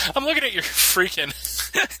 Mm-hmm. I'm looking at your freaking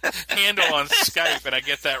handle on Skype, and I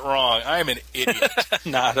get that wrong. I'm an idiot.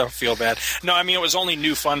 Nah, I don't feel bad. No, I mean, it was only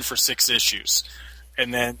New Fun for 6 issues.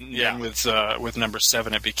 And then with number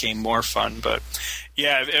 7, it became More Fun. But,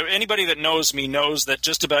 yeah, anybody that knows me knows that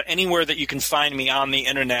just about anywhere that you can find me on the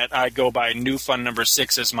Internet, I go by New Fun number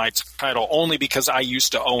 6 as my title, only because I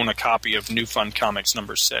used to own a copy of New Fun Comics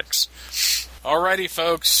number 6. Alrighty,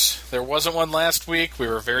 folks. There wasn't one last week. We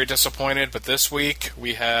were very disappointed, but this week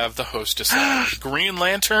we have the hostess, Green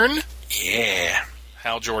Lantern. Yeah.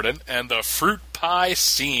 Hal Jordan, and the fruit pie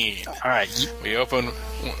scene. All right. We open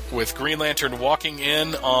with Green Lantern walking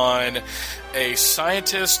in on a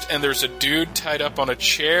scientist, and there's a dude tied up on a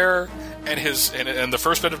chair, and the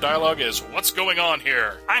first bit of dialogue is, "What's going on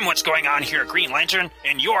here?" I'm what's going on here, Green Lantern,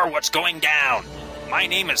 and you're what's going down. My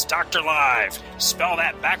name is Dr. Live. Spell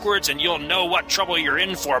that backwards and you'll know what trouble you're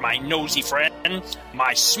in for, my nosy friend.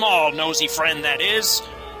 My small nosy friend, that is.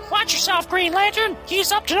 Watch yourself, Green Lantern.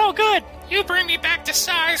 He's up to no good. You bring me back to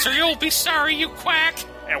size or you'll be sorry, you quack.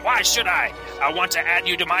 And why should I? I want to add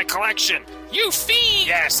you to my collection. You fiend!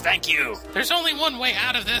 Yes, thank you. There's only one way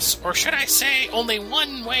out of this, or should I say only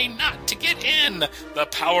one way not to get in. The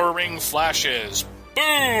power ring flashes.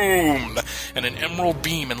 Boom! And an emerald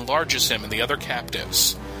beam enlarges him and the other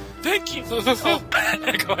captives. Thank you. Go ahead.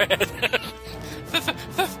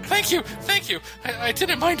 Thank you. I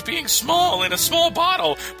didn't mind being small in a small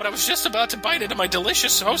bottle, but I was just about to bite into my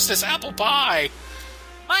delicious Hostess apple pie.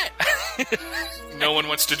 What? No one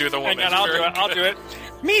wants to do the woman. Hang on, I'll do it.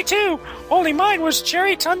 Me too. Only mine was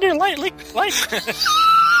cherry thunder lightly.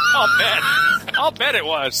 I'll bet it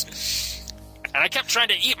was. And I kept trying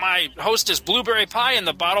to eat my Hostess blueberry pie in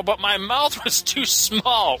the bottle, but my mouth was too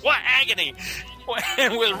small. What agony!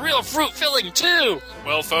 And with real fruit filling, too!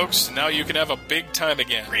 Well, folks, now you can have a big time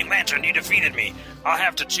again. Green Lantern, you defeated me. I'll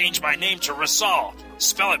have to change my name to Rasal.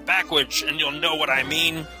 Spell it backwards, and you'll know what I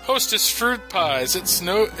mean. Hostess fruit pies. It's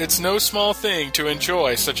no small thing to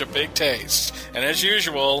enjoy such a big taste. And as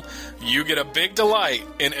usual, you get a big delight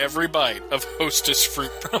in every bite of Hostess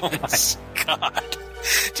fruit pies. Oh, my God.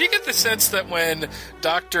 Do you get the sense that when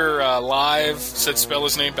Dr. Live said spell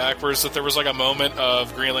his name backwards, that there was like a moment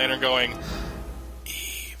of Green Lantern going,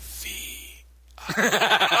 E-V...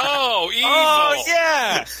 Oh, evil! Oh,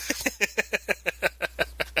 yeah!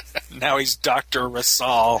 Now he's Dr.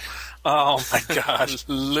 Rasal. Oh, my God.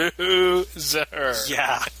 Loser.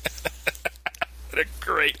 Yeah. What a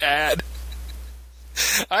great ad.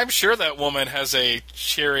 I'm sure that woman has a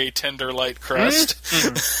cherry tender light crust.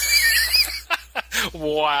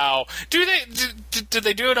 Wow. Did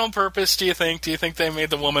they do it on purpose, do you think? Do you think they made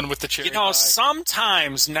the woman with the cherry pie?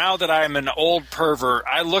 Sometimes, now that I'm an old pervert,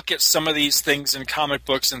 I look at some of these things in comic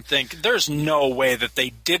books and think, there's no way that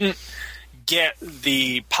they didn't get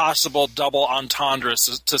the possible double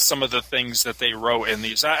entendres to some of the things that they wrote in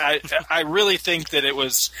these. I really think that it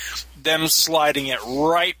was them sliding it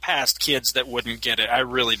right past kids that wouldn't get it. I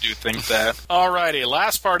really do think that. Alrighty,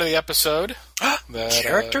 last part of the episode.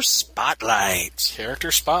 Character Spotlight.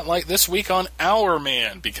 Character Spotlight this week on Our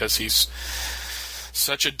Man, because he's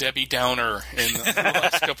such a Debbie Downer in the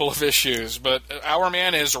last couple of issues. But Our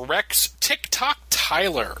Man is Rex TikTok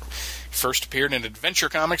Tyler. First appeared in Adventure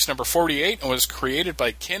Comics number 48 and was created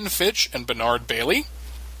by Ken Fitch and Bernard Bailey.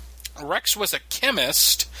 Rex was a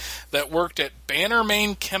chemist that worked at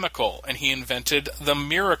Bannermain Chemical, and he invented the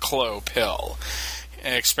Miraclo pill.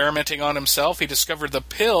 Experimenting on himself, he discovered the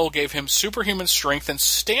pill gave him superhuman strength and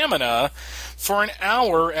stamina for an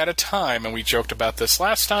hour at a time. And we joked about this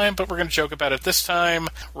last time, but we're going to joke about it this time.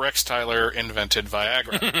 Rex Tyler invented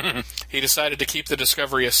Viagra. He decided to keep the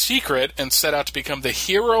discovery a secret and set out to become the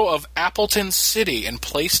hero of Appleton City and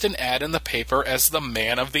placed an ad in the paper as the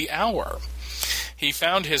man of the hour. He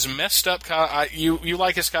found his messed up... you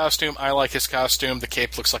like his costume, I like his costume. The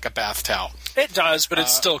cape looks like a bath towel. It does, but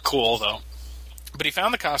it's still cool, though. But he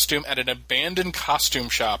found the costume at an abandoned costume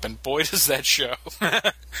shop, and boy, does that show.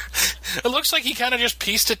 It looks like he kind of just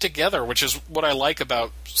pieced it together, which is what I like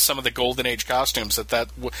about some of the Golden Age costumes.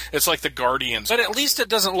 It's like the Guardians. But at least it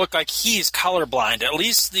doesn't look like he's colorblind. At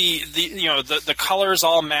least the colors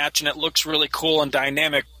all match, and it looks really cool and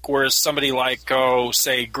dynamic. Whereas somebody like,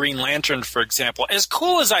 say, Green Lantern, for example, as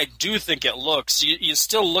cool as I do think it looks, you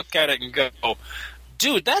still look at it and go,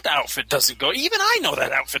 dude, that outfit doesn't go. Even I know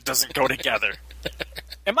that outfit doesn't go together.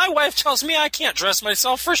 And my wife tells me I can't dress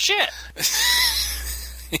myself for shit.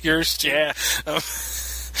 Yours too. Yeah.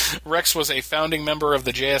 Rex was a founding member of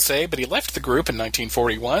the JSA, but he left the group in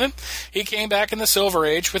 1941. He came back in the Silver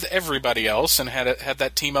Age with everybody else and had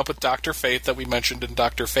that team up with Dr. Fate that we mentioned in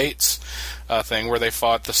Dr. Fate's thing, where they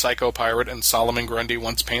fought the Psycho Pirate and Solomon Grundy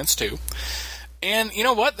once pants too. And you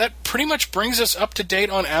know what? That pretty much brings us up to date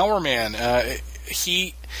on Hourman.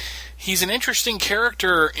 He's an interesting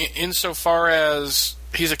character insofar as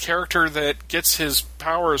he's a character that gets his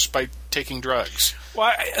powers by taking drugs.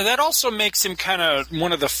 Well, that also makes him kind of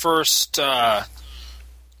one of the first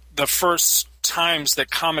times that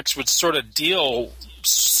comics would sort of deal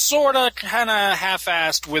kind of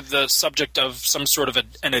half-assed with the subject of some sort of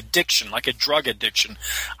an addiction, like a drug addiction.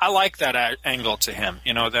 I like that angle to him,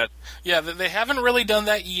 that... Yeah, they haven't really done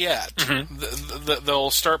that yet. Mm-hmm. They'll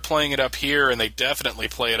start playing it up here, and they definitely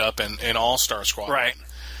play it up in All-Star Squad. Right.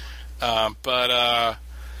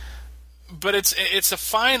 But it's a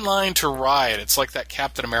fine line to ride. It's like that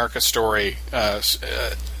Captain America story. What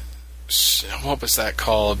was that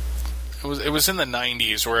called? It was in the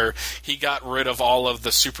 90s where he got rid of all of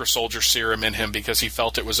the super soldier serum in him because he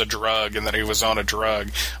felt it was a drug and that he was on a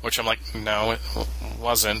drug, which I'm like, no, it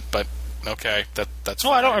wasn't, but okay, that's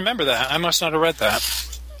fine. I don't remember that. I must not have read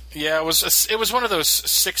that. Yeah, it was one of those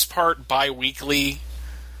 6-part bi-weekly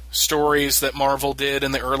stories that Marvel did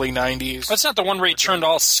in the early 90s. That's not the one where he turned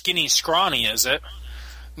all skinny scrawny, is it?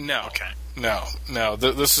 No. Okay. No.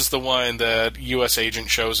 This is the one that U.S. Agent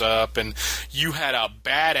shows up, and you had a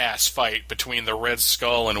badass fight between the Red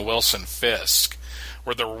Skull and Wilson Fisk,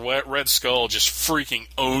 where the Red Skull just freaking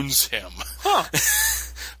owns him. Huh.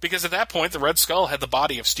 Because at that point, the Red Skull had the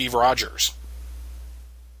body of Steve Rogers.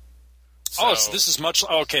 So this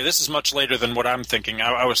is much later than what I'm thinking.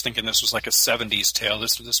 I was thinking this was like a 70s tale.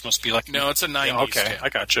 This must be like... No, it's a 90s tale. I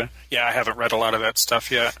gotcha. Yeah, I haven't read a lot of that stuff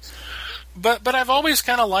yet. But I've always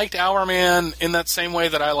kind of liked Hourman in that same way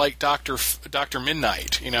that I like Dr.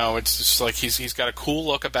 Midnight. It's just like he's got a cool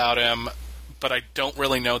look about him, but I don't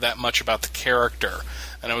really know that much about the character.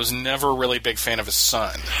 And I was never really a big fan of his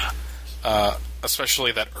son,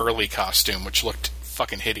 especially that early costume, which looked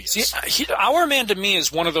fucking hideous. See, Hourman to me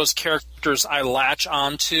is one of those characters I latch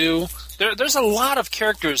onto. There's a lot of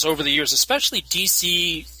characters over the years, especially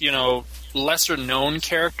DC, lesser known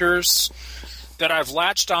characters that I've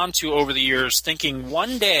latched onto over the years, thinking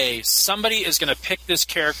one day somebody is going to pick this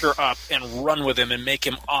character up and run with him and make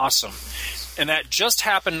him awesome. And that just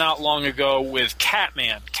happened not long ago with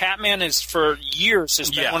Catman. Catman is, for years,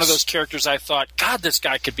 has been one of those characters I thought, God, this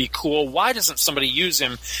guy could be cool. Why doesn't somebody use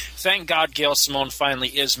him? Thank God Gail Simone finally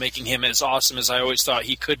is making him as awesome as I always thought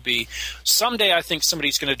he could be. Someday I think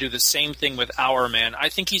somebody's going to do the same thing with Hourman. I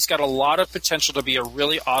think he's got a lot of potential to be a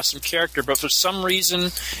really awesome character, but for some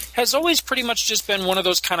reason has always pretty much just been one of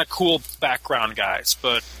those kind of cool background guys.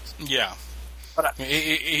 But yeah.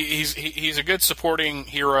 He's a good supporting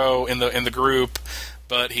hero in the group,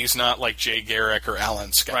 but he's not like Jay Garrick or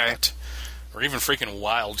Alan Scott, right, or even freaking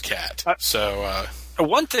Wildcat.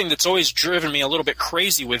 One thing that's always driven me a little bit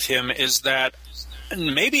crazy with him is that,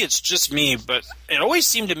 and maybe it's just me, but it always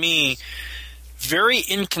seemed to me very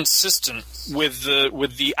inconsistent with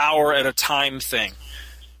the hour at a time thing.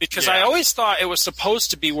 Because I always thought it was supposed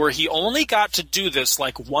to be where he only got to do this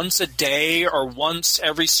like once a day or once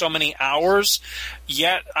every so many hours.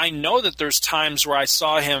 Yet I know that there's times where I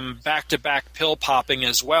saw him back-to-back pill popping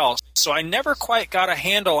as well. So I never quite got a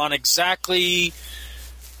handle on exactly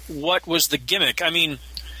what was the gimmick. I mean,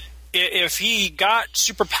 if he got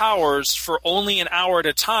superpowers for only an hour at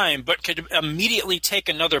a time but could immediately take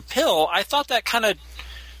another pill, I thought that kind of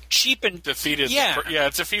cheapened, defeated.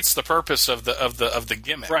 It defeats the purpose of the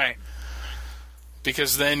gimmick, right?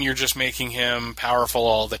 because then you're just making him powerful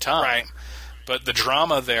all the time. Right. But the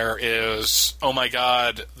drama there is, oh my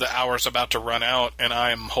God, the hour's about to run out and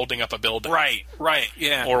I'm holding up a building. Right,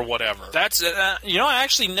 yeah. Or whatever. That's I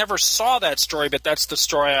actually never saw that story, but that's the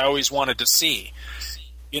story I always wanted to see.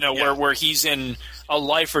 Where he's in a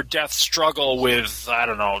life or death struggle with, I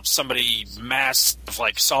don't know, somebody massive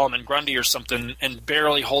like Solomon Grundy or something, and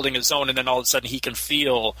barely holding his own, and then all of a sudden he can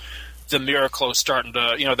feel the Miraclo starting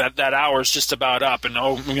to, that hour's just about up, and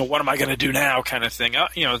what am I going to do now, kind of thing.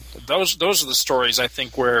 Those are the stories I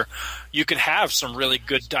think where you can have some really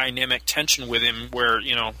good dynamic tension with him, where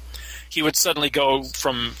he would suddenly go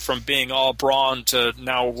from being all brawn to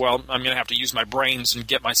now, well, I'm going to have to use my brains and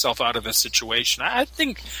get myself out of this situation. I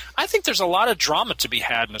think there's a lot of drama to be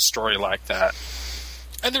had in a story like that.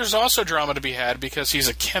 And there's also drama to be had because he's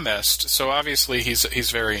a chemist, so obviously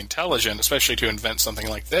he's very intelligent, especially to invent something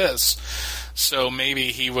like this. So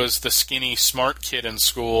maybe he was the skinny, smart kid in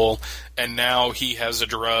school, and now he has a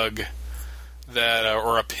drug that,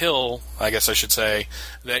 or a pill, I guess I should say,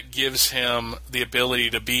 that gives him the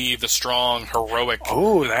ability to be the strong, heroic,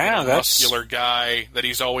 muscular guy that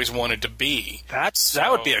he's always wanted to be. That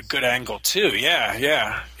would be a good angle too.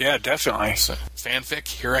 Yeah, definitely. So, fanfic,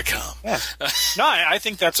 here I come. Yeah. No, I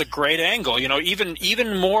think that's a great angle.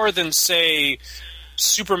 Even more than say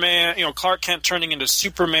Superman. Clark Kent turning into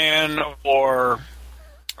Superman, or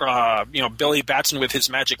Billy Batson with his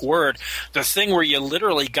magic word, the thing where you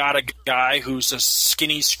literally got a guy who's a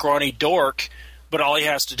skinny, scrawny dork, but all he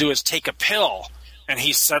has to do is take a pill, and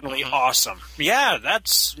he's suddenly awesome. Yeah,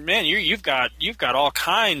 you've got all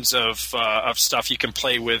kinds of stuff you can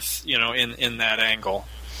play with, in that angle.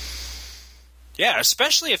 Yeah,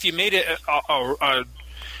 especially if you made it a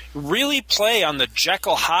really play on the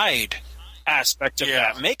Jekyll Hyde aspect of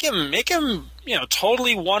that. Make him,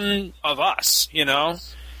 totally one of us,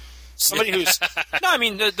 Somebody who's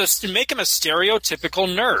make him a stereotypical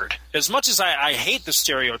nerd. As much as I hate the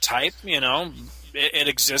stereotype, it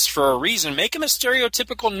exists for a reason. Make him a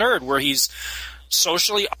stereotypical nerd where he's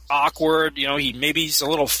socially awkward. He's a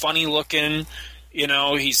little funny looking.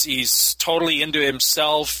 He's totally into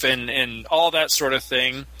himself and all that sort of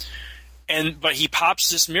thing. But he pops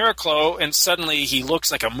this Miraclo, and suddenly he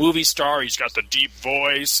looks like a movie star. He's got the deep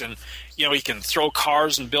voice, and he can throw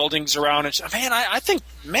cars and buildings around. And I think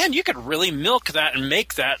you could really milk that and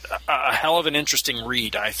make that a hell of an interesting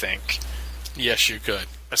read. I think. Yes, you could.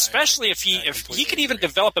 Especially if he could even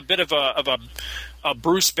develop a bit of a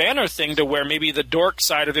Bruce Banner thing, to where maybe the dork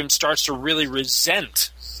side of him starts to really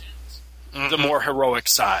resent the more heroic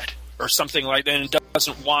side, or something like that, and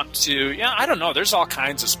doesn't want to. I don't know. There's all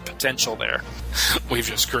kinds of potential there. We've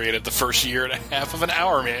just created the first year and a half of an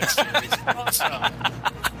Hour Man series.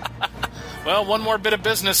 Well, one more bit of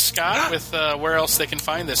business, Scott, with where else they can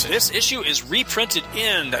find this issue. This issue is reprinted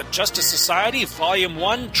in Justice Society, Volume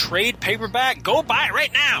 1, trade paperback. Go buy it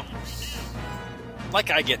right now! Like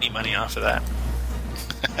I get any money off of that.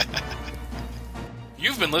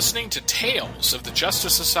 You've been listening to Tales of the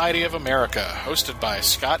Justice Society of America, hosted by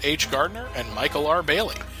Scott H. Gardner and Michael R.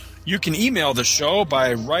 Bailey. You can email the show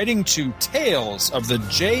by writing to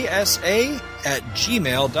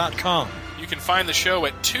talesofthejsa@gmail.com. You can find the show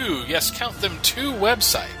at two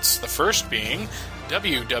websites. The first being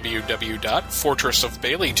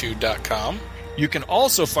www.fortressofbaileytude.com. You can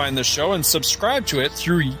also find the show and subscribe to it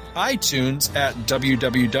through iTunes at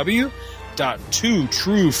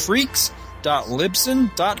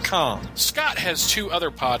www.twotruefreaks.libsyn.com. Scott has two other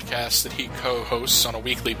podcasts that he co-hosts on a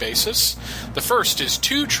weekly basis. The first is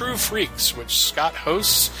Two True Freaks, which Scott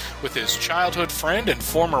hosts with his childhood friend and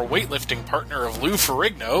former weightlifting partner of Lou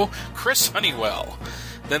Ferrigno, Chris Honeywell.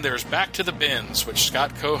 Then there's Back to the Bins, which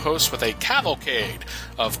Scott co-hosts with a cavalcade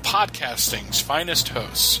of podcasting's finest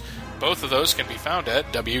hosts. Both of those can be found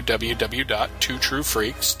at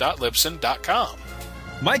www.twotruefreaks.libsyn.com.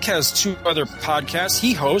 Mike has two other podcasts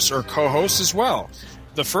he hosts or co-hosts as well.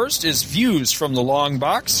 The first is Views from the Long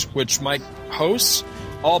Box, which Mike hosts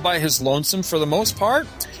all by his lonesome for the most part.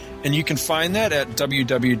 And you can find that at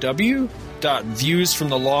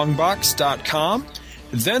www.viewsfromthelongbox.com.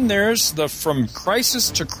 Then there's the From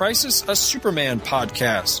Crisis to Crisis, a Superman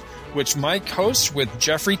podcast, which Mike hosts with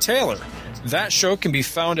Jeffrey Taylor. That show can be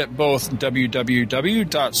found at both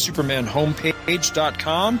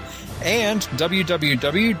www.supermanhomepage.com and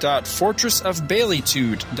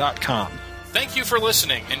www.fortressofbaileytude.com. Thank you for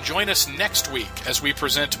listening, and join us next week as we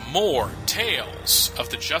present more Tales of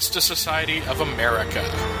the Justice Society of America.